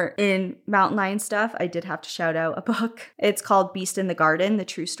more in mountain lion stuff, I did have to shout out a book. It's called Beast in the Garden, The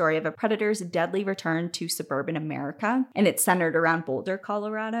True Story of a Predator's Deadly Return to Suburban America. And it's centered around Boulder,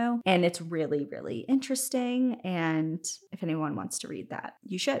 Colorado. And it's really, really interesting. And if anyone wants to read that,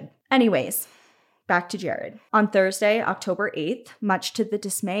 you should. Anyways, back to Jaryd. On Thursday, October 8th, much to the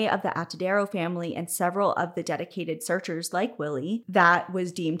dismay of the Atadero family and several of the dedicated searchers like Willie, that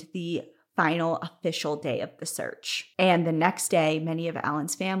was deemed the final official day of the search. And the next day, many of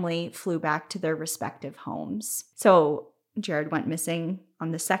Alan's family flew back to their respective homes. So Jaryd went missing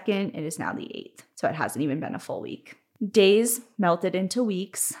on the 2nd. It is now the 8th. So it hasn't even been a full week. Days melted into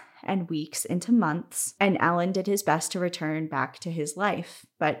weeks and weeks into months, and Alan did his best to return back to his life.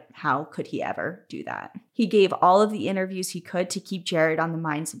 But how could he ever do that? He gave all of the interviews he could to keep Jaryd on the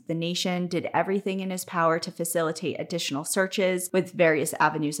minds of the nation, did everything in his power to facilitate additional searches with various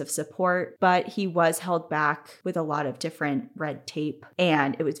avenues of support, but he was held back with a lot of different red tape,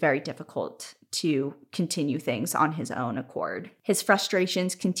 and it was very difficult to continue things on his own accord. His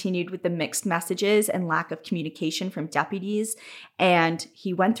frustrations continued with the mixed messages and lack of communication from deputies, and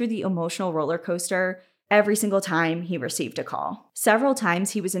he went through the emotional roller coaster every single time he received a call. Several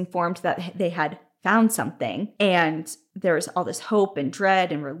times he was informed that they had found something, and there was all this hope and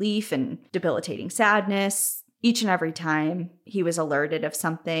dread and relief and debilitating sadness. Each and every time he was alerted of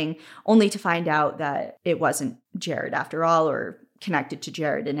something, only to find out that it wasn't Jaryd after all, or connected to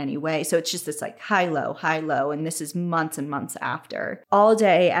Jaryd in any way. So it's just this like high, low, and this is months and months after. All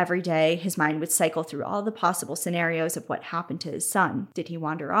day, every day, his mind would cycle through all the possible scenarios of what happened to his son. Did he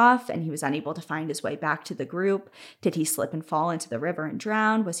wander off and he was unable to find his way back to the group? Did he slip and fall into the river and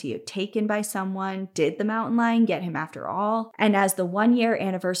drown? Was he taken by someone? Did the mountain lion get him after all? And as the 1-year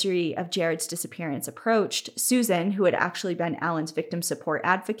anniversary of Jaryd's disappearance approached, Susan, who had actually been Alan's victim support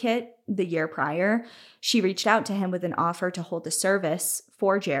advocate the year prior, she reached out to him with an offer to hold a service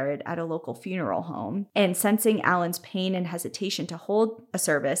for Jaryd at a local funeral home. And sensing Alan's pain and hesitation to hold a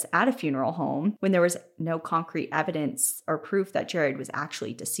service at a funeral home when there was no concrete evidence or proof that Jaryd was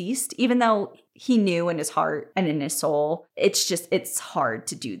actually deceased, even though he knew in his heart and in his soul, it's hard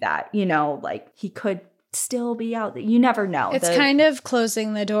to do that. You know, like he could still be out there. You never know. It's kind of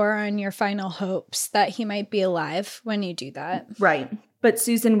closing the door on your final hopes that he might be alive when you do that. Right. But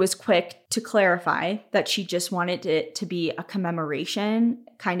Susan was quick to clarify that she just wanted it to be a commemoration,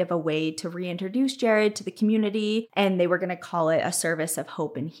 kind of a way to reintroduce Jaryd to the community, and they were going to call it a service of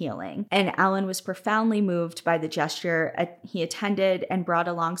hope and healing. And Alan was profoundly moved by the gesture. He attended and brought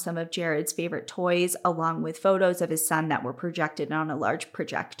along some of Jaryd's favorite toys, along with photos of his son that were projected on a large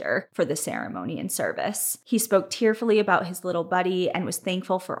projector for the ceremony and service. He spoke tearfully about his little buddy and was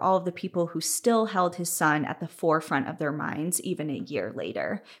thankful for all of the people who still held his son at the forefront of their minds even a year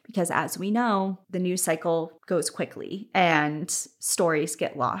later. Because as we know, the news cycle goes quickly and stories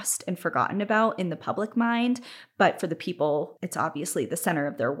get lost and forgotten about in the public mind. But for the people, it's obviously the center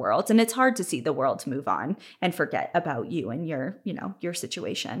of their worlds. And it's hard to see the world move on and forget about you and your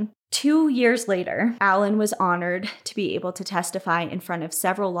situation. 2 years later, Alan was honored to be able to testify in front of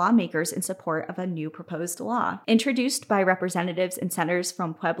several lawmakers in support of a new proposed law. Introduced by representatives and senators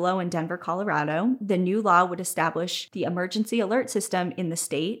from Pueblo and Denver, Colorado, the new law would establish the emergency alert system in the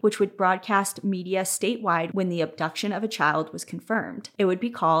state, which would broadcast media statewide when the abduction of a child was confirmed. It would be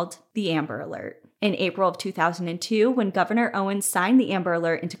called the Amber Alert. In April of 2002, when Governor Owens signed the Amber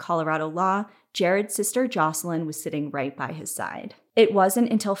Alert into Colorado law, Jaryd's sister Jocelyn was sitting right by his side. It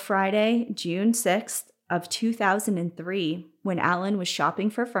wasn't until Friday, June 6th of 2003, when Alan was shopping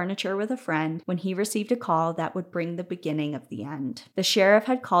for furniture with a friend, when he received a call that would bring the beginning of the end. The sheriff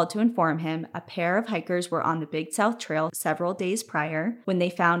had called to inform him a pair of hikers were on the Big South Trail several days prior when they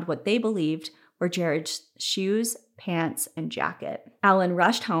found what they believed were Jaryd's shoes, pants, and jacket. Alan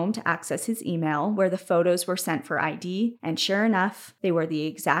rushed home to access his email where the photos were sent for ID, and sure enough, they were the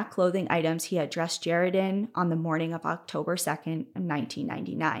exact clothing items he had dressed Jaryd in on the morning of October 2nd,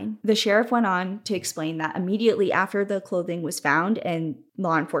 1999. The sheriff went on to explain that immediately after the clothing was found and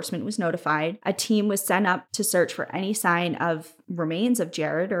law enforcement was notified, a team was sent up to search for any sign of remains of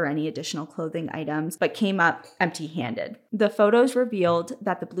Jaryd or any additional clothing items, but came up empty-handed. The photos revealed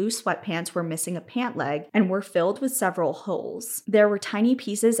that the blue sweatpants were missing a pant leg and were filled with several holes. There were tiny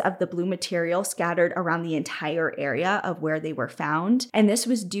pieces of the blue material scattered around the entire area of where they were found, and this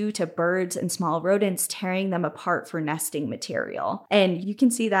was due to birds and small rodents tearing them apart for nesting material. And you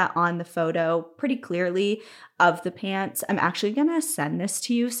can see that on the photo pretty clearly of the pants. I'm actually going to send this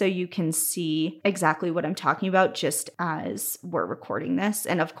to you so you can see exactly what I'm talking about just as we're recording this.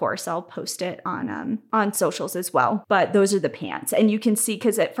 And of course, I'll post it on socials as well. But those are the pants. And you can see,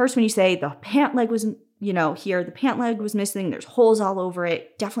 because at first when you say the pant leg was here the pant leg was missing, there's holes all over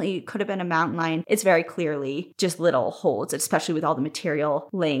it, definitely could have been a mountain lion. It's very clearly just little holes, especially with all the material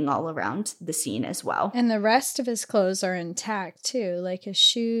laying all around the scene as well. And the rest of his clothes are intact too, like his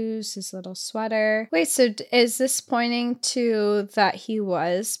shoes, his little sweater. Wait, so is this pointing to that he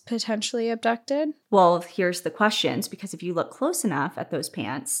was potentially abducted? Well, here's the questions, because if you look close enough at those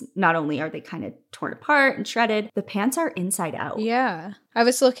pants, not only are they kind of torn apart and shredded, the pants are inside out. Yeah. I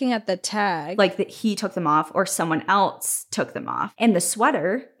was looking at the tag. Like that he took them off or someone else took them off. And the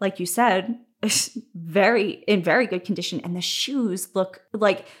sweater, like you said, is in very good condition. And the shoes look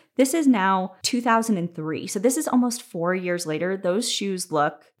like this is now 2003. So this is almost 4 years later. Those shoes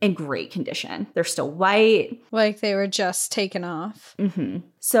look in great condition. They're still white. Like they were just taken off. Mm-hmm.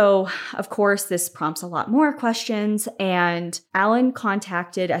 So, of course, this prompts a lot more questions. And Alan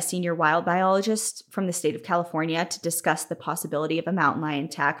contacted a senior wild biologist from the state of California to discuss the possibility of a mountain lion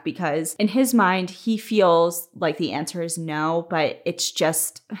attack, because in his mind, he feels like the answer is no, but it's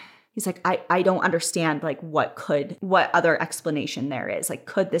just... He's like, I don't understand, like, what other explanation there is. Like,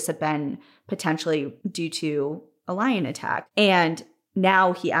 could this have been potentially due to a lion attack? And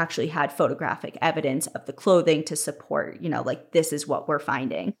now he actually had photographic evidence of the clothing to support, like, this is what we're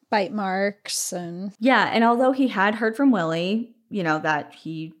finding. Bite marks and... Yeah, and although he had heard from Willie, that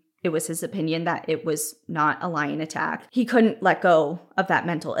it was his opinion that it was not a lion attack, he couldn't let go of that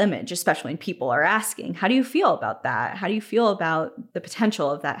mental image, especially when people are asking, how do you feel about that? How do you feel about the potential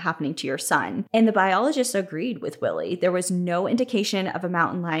of that happening to your son? And the biologist agreed with Willie. There was no indication of a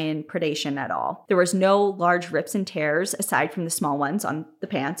mountain lion predation at all. There was no large rips and tears, aside from the small ones on the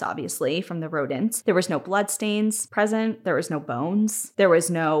pants, obviously, from the rodents. There was no blood stains present. There was no bones. There was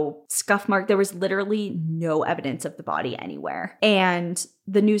no scuff mark. There was literally no evidence of the body anywhere. And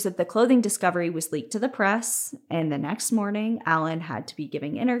the news of the clothing discovery was leaked to the press, and the next morning, Alan had to be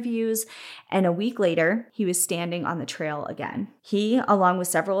giving interviews, and a week later, he was standing on the trail again. He, along with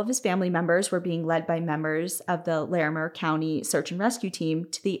several of his family members, were being led by members of the Larimer County Search and Rescue Team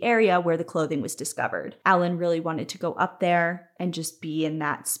to the area where the clothing was discovered. Alan really wanted to go up there and just be in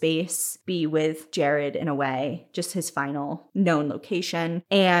that space, be with Jaryd in a way, just his final known location.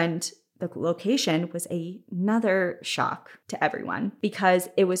 And the location was another shock to everyone because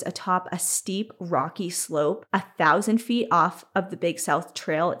it was atop a steep, rocky slope 1,000 feet off of the Big South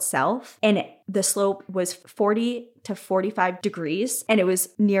Trail itself. And the slope was 40 to 45 degrees, and it was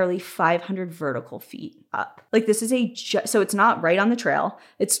nearly 500 vertical feet up. Like, this is so it's not right on the trail.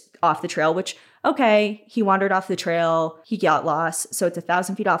 It's off the trail, which, okay, he wandered off the trail, he got lost. So it's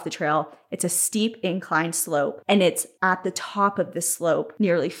 1,000 feet off the trail. It's a steep inclined slope, and it's at the top of the slope,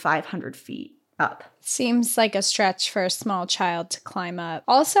 nearly 500 feet up. Seems like a stretch for a small child to climb up.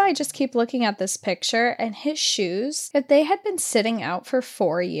 Also, I just keep looking at this picture, and his shoes, if they had been sitting out for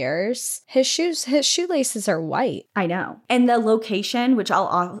 4 years, his shoelaces are white. I know. And the location, which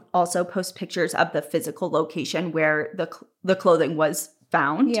I'll also post pictures of the physical location where the clothing was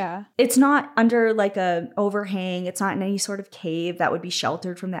found. Yeah. It's not under like a overhang. It's not in any sort of cave that would be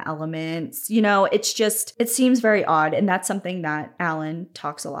sheltered from the elements. You know, it's just, it seems very odd. And that's something that Alan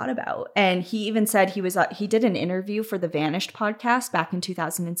talks a lot about. And he even said he did an interview for the Vanished podcast back in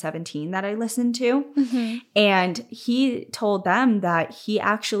 2017 that I listened to. Mm-hmm. And he told them that he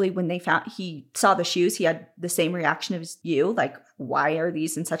actually, when he saw the shoes, he had the same reaction as you, like, why are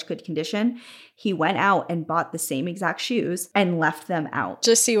these in such good condition? He went out and bought the same exact shoes and left them out.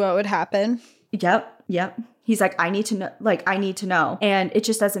 Just see what would happen. Yep. He's like, I need to know. And it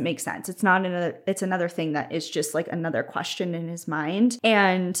just doesn't make sense. It's another thing that is just like another question in his mind.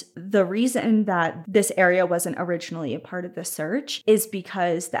 And the reason that this area wasn't originally a part of the search is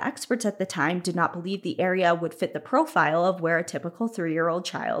because the experts at the time did not believe the area would fit the profile of where a typical 3-year-old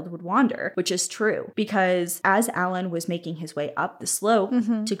child would wander, which is true. Because as Alan was making his way up the slope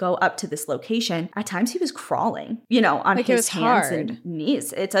to go up to this location, at times he was crawling, on his hands and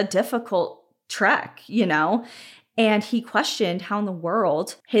knees. It's a difficult trek, and he questioned how in the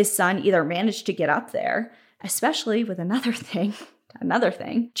world his son either managed to get up there, especially with another thing.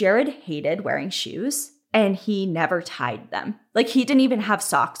 Jaryd hated wearing shoes, and he never tied them. Like, he didn't even have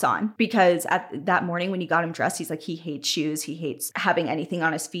socks on because at that morning when he got him dressed, he's like, he hates shoes. He hates having anything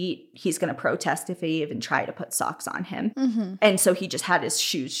on his feet. He's going to protest if they even try to put socks on him. Mm-hmm. And so he just had his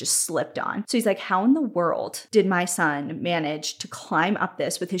shoes just slipped on. So he's like, how in the world did my son manage to climb up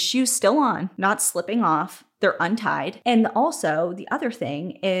this with his shoes still on, not slipping off? They're untied. And also the other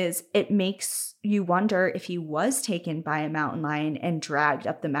thing is it makes you wonder if he was taken by a mountain lion and dragged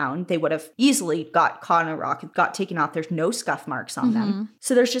up the mountain. They would have easily got caught on a rock, got taken off. There's no scuff marks on them.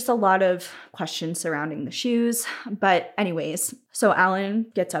 So there's just a lot of questions surrounding the shoes. But anyways, so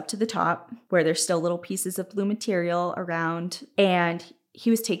Alan gets up to the top where there's still little pieces of blue material around. And he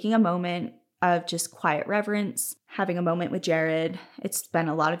was taking a moment of just quiet reverence, having a moment with Jaryd. It's been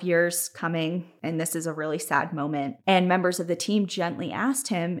a lot of years coming, and this is a really sad moment. And members of the team gently asked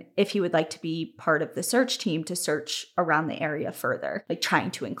him if he would like to be part of the search team to search around the area further, like trying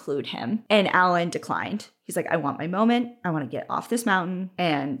to include him. And Alan declined. He's like, I want my moment. I want to get off this mountain,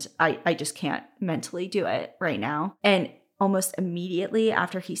 and I just can't mentally do it right now. And almost immediately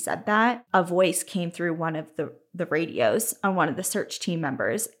after he said that, a voice came through one of the radios on one of the search team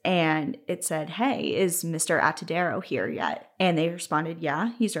members, and it said, hey, is Mr. Atadero here yet? And they responded,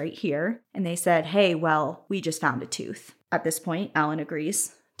 yeah, he's right here. And they said, hey, well, we just found a tooth. At this point, Alan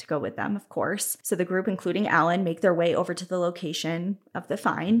agrees to go with them, of course. So the group, including Alan, make their way over to the location of the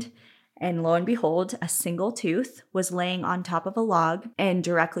find. And lo and behold, a single tooth was laying on top of a log, and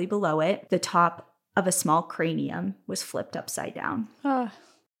directly below it, the top of a small cranium was flipped upside down.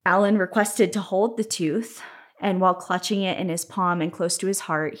 Alan requested to hold the tooth, and while clutching it in his palm and close to his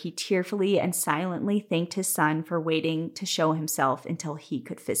heart, he tearfully and silently thanked his son for waiting to show himself until he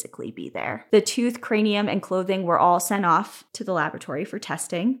could physically be there. The tooth, cranium, and clothing were all sent off to the laboratory for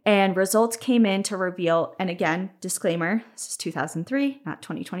testing, and results came in to reveal, and again, disclaimer, this is 2003, not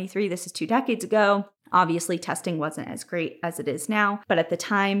 2023, this is 2 decades ago. Obviously, testing wasn't as great as it is now, but at the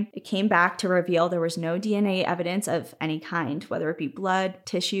time, it came back to reveal there was no DNA evidence of any kind, whether it be blood,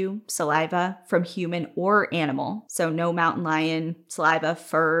 tissue, saliva, from human or animal. So no mountain lion, saliva,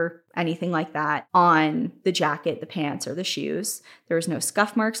 fur, anything like that on the jacket, the pants, or the shoes. There was no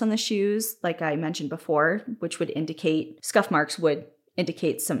scuff marks on the shoes, like I mentioned before, which would indicate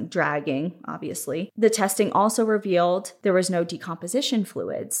some dragging, obviously. The testing also revealed there was no decomposition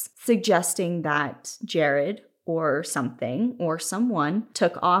fluids, suggesting that Jaryd or something or someone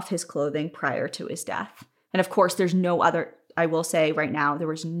took off his clothing prior to his death. And of course, I will say right now, there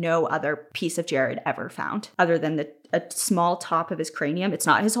was no other piece of Jaryd ever found other than a small top of his cranium. It's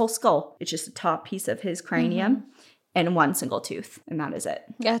not his whole skull. It's just a top piece of his cranium. and one single tooth, and that is it.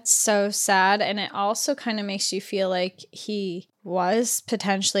 That's so sad. And it also kind of makes you feel like he was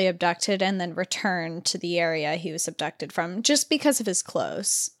potentially abducted and then returned to the area he was abducted from just because of his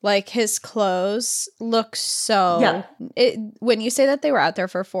clothes. Like, his clothes look so... Yeah. When you say that they were out there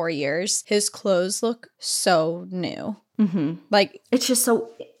for 4 years, his clothes look so new. Mm-hmm. Like, it's just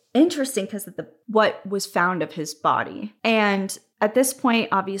so interesting because of what was found of his body. And at this point,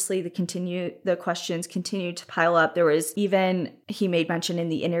 obviously, the questions continued to pile up. There was even, he made mention in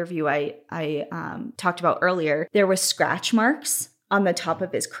the interview I talked about earlier, there was scratch marks on the top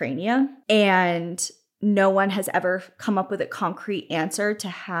of his cranium, and no one has ever come up with a concrete answer to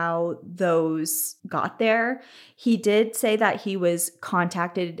how those got there. He did say that he was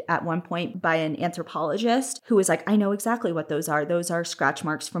contacted at one point by an anthropologist who was like, I know exactly what those are. Those are scratch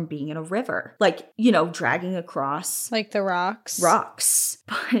marks from being in a river. Like, dragging across. Like the rocks.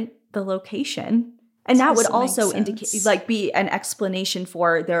 But the location. And that would also indicate, like, be an explanation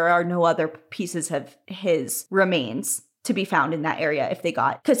for there are no other pieces of his remains to be found in that area if they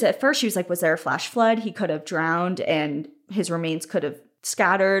got. Because at first she was like, was there a flash flood? He could have drowned and his remains could have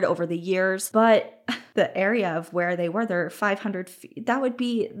scattered over the years. But the area of where they were, they're 500 feet. That would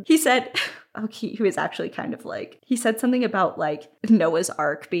be, he said, he was actually kind of like, he said something about like Noah's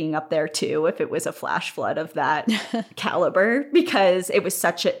Ark being up there too, if it was a flash flood of that caliber, because it was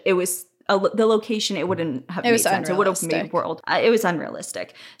the location, it wouldn't have made sense. It would have made world. It was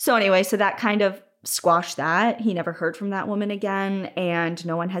unrealistic. So anyway, so that kind of squashed that. He never heard from that woman again, and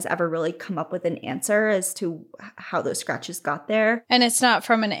no one has ever really come up with an answer as to how those scratches got there. And it's not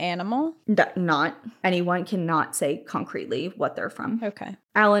from an animal? Not. Anyone cannot say concretely what they're from. Okay.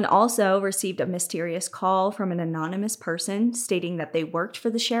 Alan also received a mysterious call from an anonymous person stating that they worked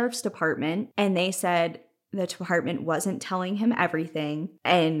for the sheriff's department, and they said the department wasn't telling him everything,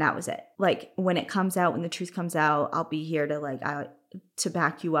 and that was it. Like, when it comes out, when the truth comes out, I'll be here to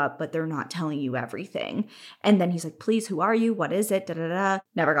back you up, but they're not telling you everything. And then he's like, please, who are you? What is it?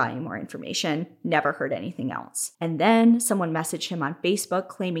 Never got any more information. Never heard anything else. And then someone messaged him on Facebook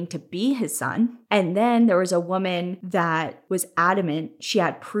claiming to be his son. And then there was a woman that was adamant she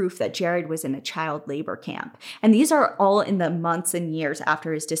had proof that Jaryd was in a child labor camp. And these are all in the months and years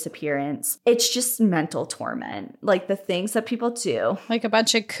after his disappearance. It's just mental torment. Like, the things that people do. Like, a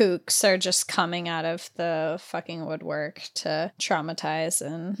bunch of kooks are just coming out of the fucking woodwork to traumatize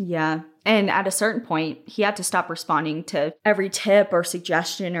and... Yeah. And at a certain point, he had to stop responding to every tip or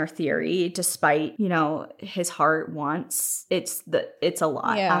suggestion or theory, despite, his heart wants. It's a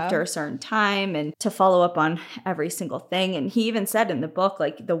lot after a certain time, and to follow up on every single thing. And he even said in the book,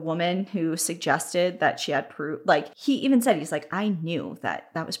 like, the woman who suggested that she had proof, like, he even said, he's like, I knew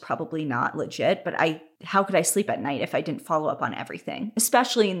that was probably not legit, but how could I sleep at night if I didn't follow up on everything,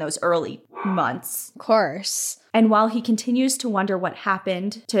 especially in those early months? Of course. And while he continues to wonder what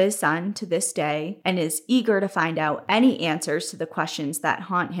happened to his son to this day and is eager to find out any answers to the questions that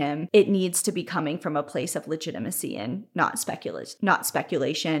haunt him, it needs to be coming from a place of legitimacy and not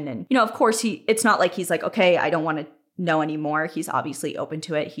speculation. And, of course, it's not like he's like, okay, I don't want to know anymore. He's obviously open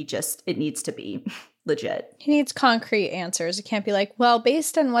to it. It needs to be legit. He needs concrete answers. It can't be like, well,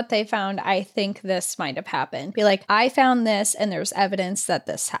 based on what they found, I think this might have happened. Be like, I found this and there's evidence that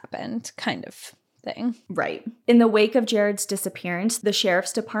this happened, kind of thing. Right. In the wake of Jaryd's disappearance, the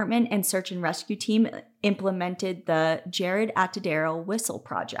sheriff's department and search and rescue team implemented the Jaryd Atadero Whistle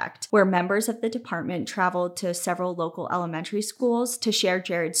Project, where members of the department traveled to several local elementary schools to share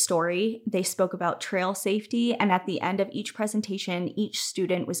Jaryd's story. They spoke about trail safety, and at the end of each presentation, each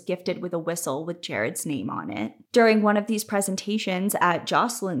student was gifted with a whistle with Jaryd's name on it. During one of these presentations at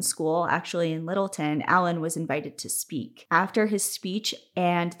Jocelyn's school, actually in Littleton, Alan was invited to speak. After his speech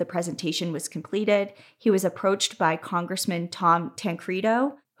and the presentation was completed, he was approached by Congressman Tom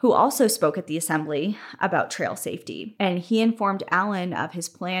Tancredo, who also spoke at the assembly about trail safety. And he informed Alan of his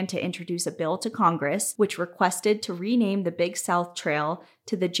plan to introduce a bill to Congress, which requested to rename the Big South Trail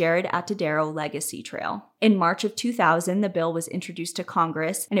to the Jaryd Atadero Legacy Trail. In March of 2000, the bill was introduced to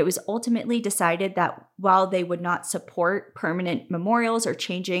Congress, and it was ultimately decided that while they would not support permanent memorials or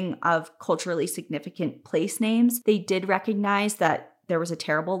changing of culturally significant place names, they did recognize that there was a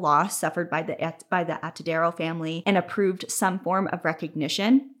terrible loss suffered by the Atadero family and approved some form of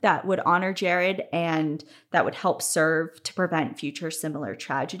recognition that would honor Jaryd and that would help serve to prevent future similar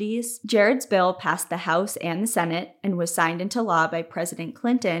tragedies. Jaryd's bill passed the House and the Senate and was signed into law by President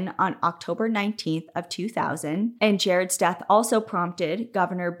Clinton on October 19th of 2000. And Jaryd's death also prompted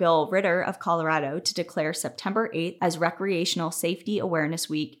Governor Bill Ritter of Colorado to declare September 8th as Recreational Safety Awareness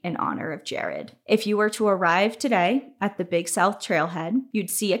Week in honor of Jaryd. If you were to arrive today at the Big South Trailhead ahead, you'd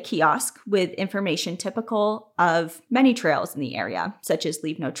see a kiosk with information typical of many trails in the area, such as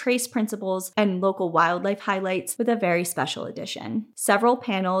leave no trace principles and local wildlife highlights with a very special edition. Several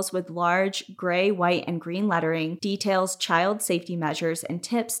panels with large gray, white, and green lettering details child safety measures and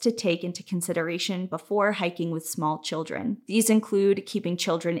tips to take into consideration before hiking with small children. These include keeping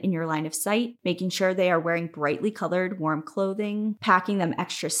children in your line of sight, making sure they are wearing brightly colored, warm clothing, packing them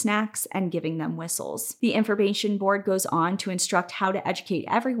extra snacks, and giving them whistles. The information board goes on to instruct how to educate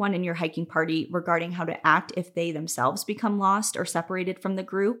everyone in your hiking party regarding how to act if they themselves become lost or separated from the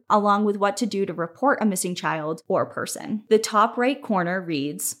group, along with what to do to report a missing child or person. The top right corner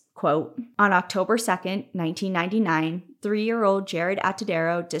reads, quote, on October 2nd, 1999, 3-year-old Jaryd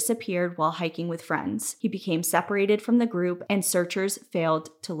Atadero disappeared while hiking with friends. He became separated from the group and searchers failed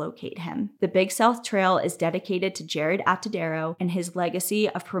to locate him. The Big South Trail is dedicated to Jaryd Atadero and his legacy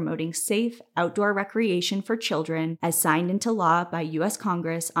of promoting safe outdoor recreation for children as signed into law by U.S.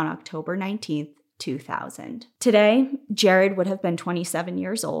 Congress on October 19th, 2000. Today, Jaryd would have been 27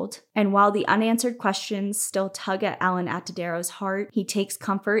 years old, and while the unanswered questions still tug at Alan Atadero's heart, he takes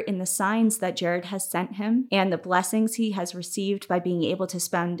comfort in the signs that Jaryd has sent him and the blessings he has received by being able to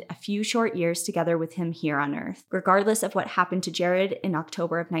spend a few short years together with him here on Earth. Regardless of what happened to Jaryd in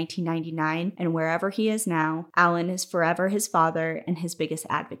October of 1999 and wherever he is now, Alan is forever his father and his biggest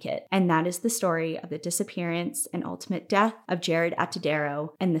advocate. And that is the story of the disappearance and ultimate death of Jaryd Atadero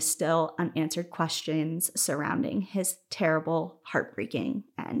and the still unanswered questions surrounding his terrible, heartbreaking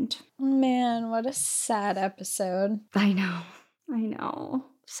end. Man, what a sad episode. I know.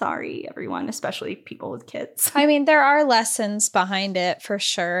 Sorry, everyone, especially people with kids. I mean, there are lessons behind it for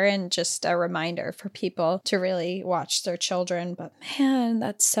sure, and just a reminder for people to really watch their children. But man,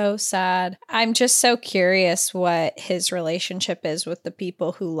 that's so sad. I'm just so curious what his relationship is with the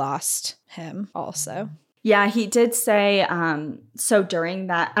people who lost him also. Yeah, he did say, so during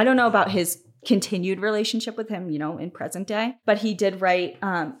that, I don't know about his continued relationship with him, in present day. But he did write,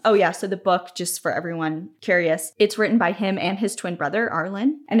 so the book, just for everyone curious, it's written by him and his twin brother,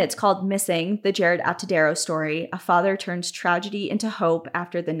 Arlen, and it's called Missing, the Jaryd Atadero Story. A father turns tragedy into hope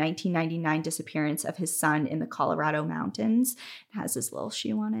after the 1999 disappearance of his son in the Colorado mountains. It has his little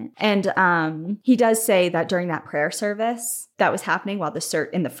shoe on it. And he does say that during that prayer service that was happening while the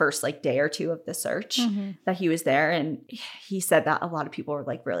search, in the first day or two of the search, that he was there. And he said that a lot of people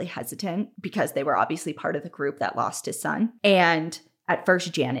were really hesitant because they were obviously part of the group that lost his son. And at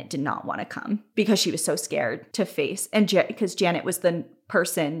first, Janet did not want to come because she was so scared to face. And because Janet was the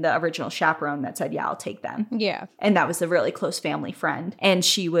person, the original chaperone that said, yeah, I'll take them. Yeah. And that was a really close family friend. And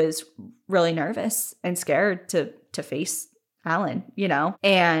she was really nervous and scared to face Alan,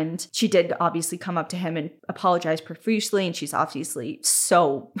 and she did obviously come up to him and apologize profusely. And she's obviously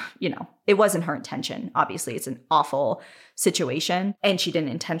so, it wasn't her intention. Obviously, it's an awful situation and she didn't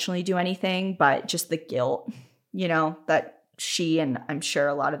intentionally do anything, but just the guilt, that she, and I'm sure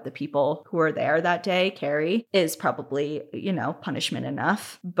a lot of the people who were there that day, carry is probably, punishment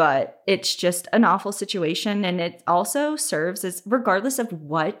enough. But it's just an awful situation. And it also serves as, regardless of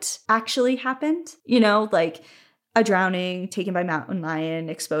what actually happened, a drowning, taken by mountain lion,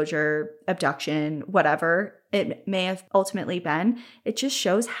 exposure, abduction, whatever it may have ultimately been, it just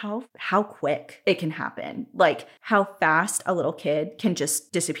shows how quick it can happen. How fast a little kid can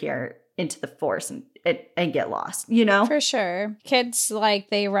just disappear into the forest and get lost, For sure. Kids,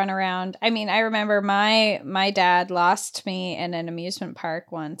 they run around. I mean, I remember my dad lost me in an amusement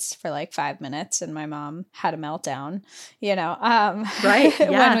park once for 5 minutes, and my mom had a meltdown, right?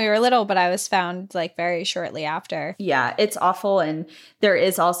 Yeah. When we were little, but I was found very shortly after. Yeah, it's awful. And there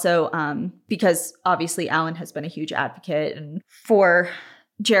is also, because obviously Alan has been a huge advocate and for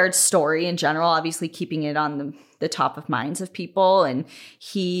Jaryd's story in general, obviously keeping it on the top of minds of people. And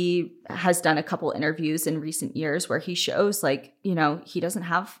he has done a couple interviews in recent years where he shows he didn't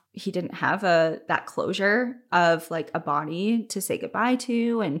have that closure of a body to say goodbye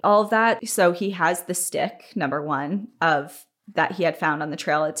to and all of that. So he has the stick, number one, of that he had found on the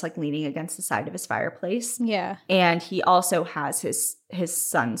trail. It's leaning against the side of his fireplace. Yeah. And he also has his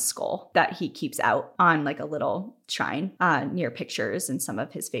son's skull that he keeps out on a little shrine near pictures and some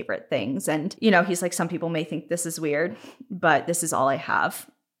of his favorite things. And, he's some people may think this is weird, but this is all I have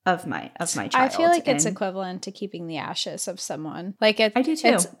of my child. I feel it's equivalent to keeping the ashes of someone. I do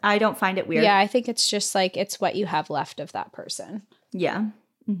too. I don't find it weird. Yeah, I think it's just it's what you have left of that person. Yeah.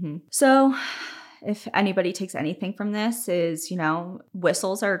 Mm-hmm. So if anybody takes anything from this is,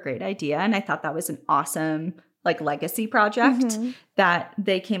 whistles are a great idea. And I thought that was an awesome legacy project that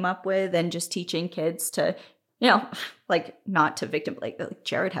they came up with, and just teaching kids to, like not to victim, like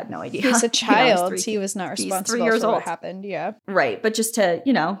Jaryd had no idea. He's a child. He's he was not responsible 3 years for old. what happened. Yeah. Right. But just to,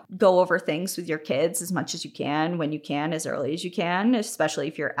 go over things with your kids as much as you can, when you can, as early as you can, especially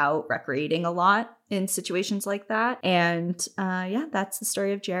if you're out recreating a lot in situations like that. And that's the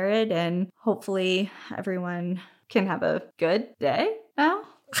story of Jaryd. And hopefully everyone can have a good day now.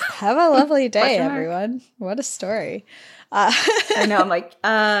 Have a lovely day, everyone. What a story. I know. I'm like,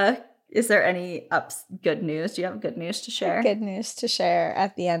 is there any good news? Do you have good news to share? Good news to share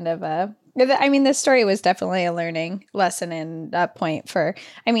at the end of this story was definitely a learning lesson and a point for,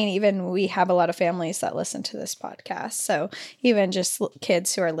 even we have a lot of families that listen to this podcast. So even just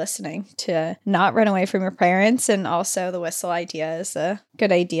kids who are listening, to not run away from your parents. And also the whistle idea is a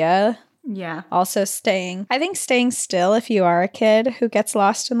good idea. Yeah. Also staying still if you are a kid who gets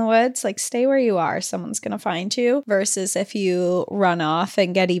lost in the woods, like stay where you are. Someone's going to find you, versus if you run off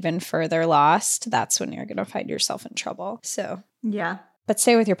and get even further lost, that's when you're going to find yourself in trouble. So, yeah. But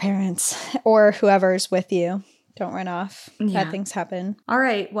stay with your parents or whoever's with you. Don't run off. Yeah. Bad things happen. All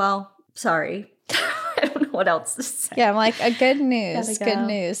right. Well, sorry. I don't know what else to say. Yeah, I'm like, good news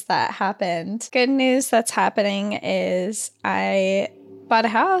that happened. Good news that's happening is I bought a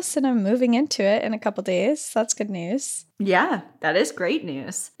house and I'm moving into it in a couple days. That's good news. Yeah, that is great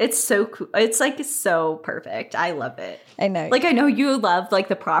news. It's so cool. It's like so perfect. I love it. I know. Like, I know you love like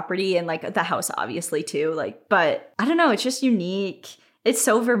the property and like the house obviously too. Like, but I don't know. It's just unique. It's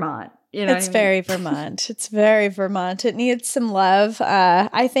so Vermont. It's very Vermont. It's very Vermont. It needs some love.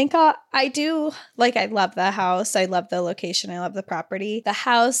 I think I do. Like, I love the house. I love the location. I love the property. The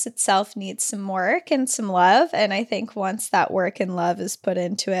house itself needs some work and some love. And I think once that work and love is put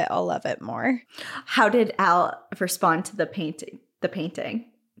into it, I'll love it more. How did Al respond to the painting?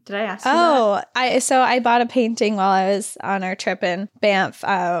 Did I ask you that? So I bought a painting while I was on our trip in Banff.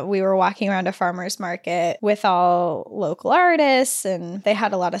 We were walking around a farmer's market with all local artists, and they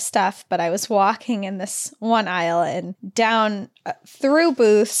had a lot of stuff. But I was walking in this one aisle, and down through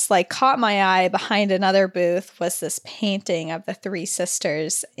booths, like caught my eye behind another booth was this painting of the three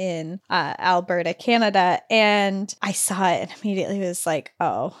sisters in Alberta, Canada. And I saw it and immediately was like,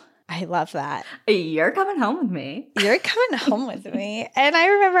 oh, I love that. You're coming home with me. You're coming home with me. And I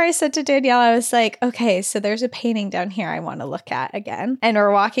remember I said to Danielle, I was like, okay, so there's a painting down here I want to look at again. And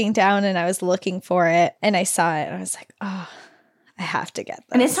we're walking down and I was looking for it and I saw it and I was like, oh, I have to get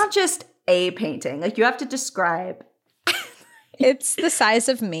this. And it's not just a painting. Like, you have to describe. It's the size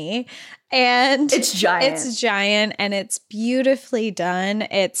of me. And it's giant. It's giant and it's beautifully done.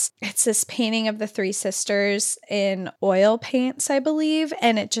 It's this painting of the three sisters in oil paints, I believe.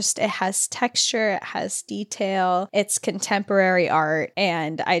 And it has texture, it has detail, it's contemporary art.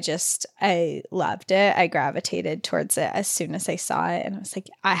 And I loved it. I gravitated towards it as soon as I saw it. And I was like,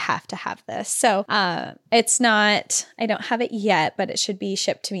 I have to have this. So I don't have it yet, but it should be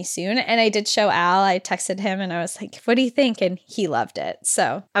shipped to me soon. And I did show Al, I texted him and I was like, what do you think? And he loved it.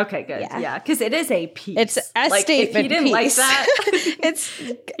 So. Okay, good. Yeah, because it is a piece. It's a statement if he didn't piece. like that,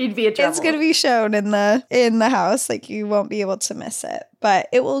 he'd be in trouble. It's going to be shown in the house. Like, you won't be able to miss it. But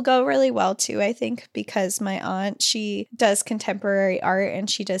it will go really well too, I think, because my aunt, she does contemporary art and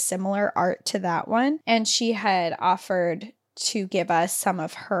she does similar art to that one. And she had offered to give us some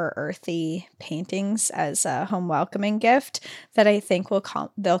of her earthy paintings as a home welcoming gift that I think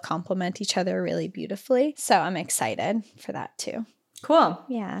they'll complement each other really beautifully. So I'm excited for that too. Cool.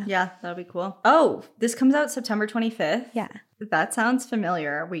 Yeah. Yeah, that'll be cool. Oh, this comes out September 25th. Yeah. That sounds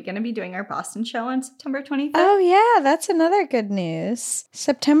familiar. Are we going to be doing our Boston show on September 25th? Oh, yeah. That's another good news.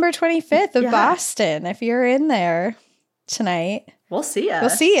 September 25th of Boston. If you're in there tonight. We'll see ya.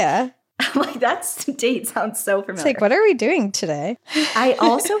 We'll see ya. Like, that date sounds so familiar. It's like, what are we doing today? I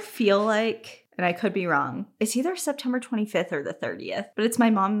also feel like, and I could be wrong, it's either September 25th or the 30th, but it's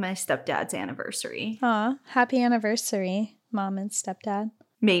my mom and my stepdad's anniversary. Aw, happy anniversary, mom and stepdad.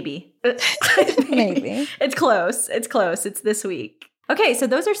 Maybe. Maybe. It's close. It's this week. Okay, so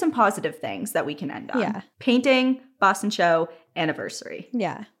those are some positive things that we can end on. Yeah. Painting, Boston show, anniversary.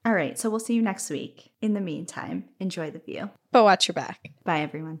 Yeah. All right, so we'll see you next week. In the meantime, enjoy the view. But watch your back. Bye,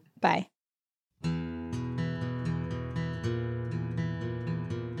 everyone. Bye.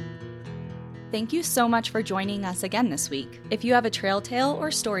 Thank you so much for joining us again this week. If you have a trail tale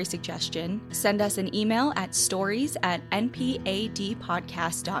or story suggestion, send us an email at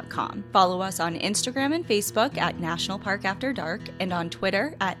stories@npadpodcast.com. Follow us on Instagram and Facebook at National Park After Dark and on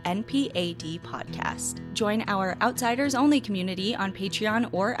Twitter at NPAD Podcast. Join our Outsiders Only community on Patreon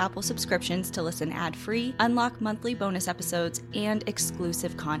or Apple subscriptions to listen ad-free, unlock monthly bonus episodes, and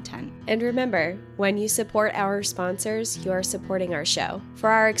exclusive content. And remember, when you support our sponsors, you're supporting our show. For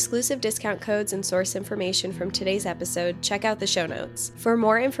our exclusive discount code, codes and source information from today's episode, check out the show notes. For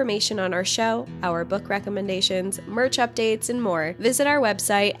more information on our show, our book recommendations, merch updates, and more, visit our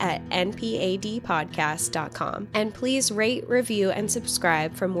website at npadpodcast.com. And please rate, review, and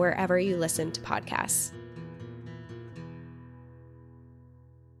subscribe from wherever you listen to podcasts.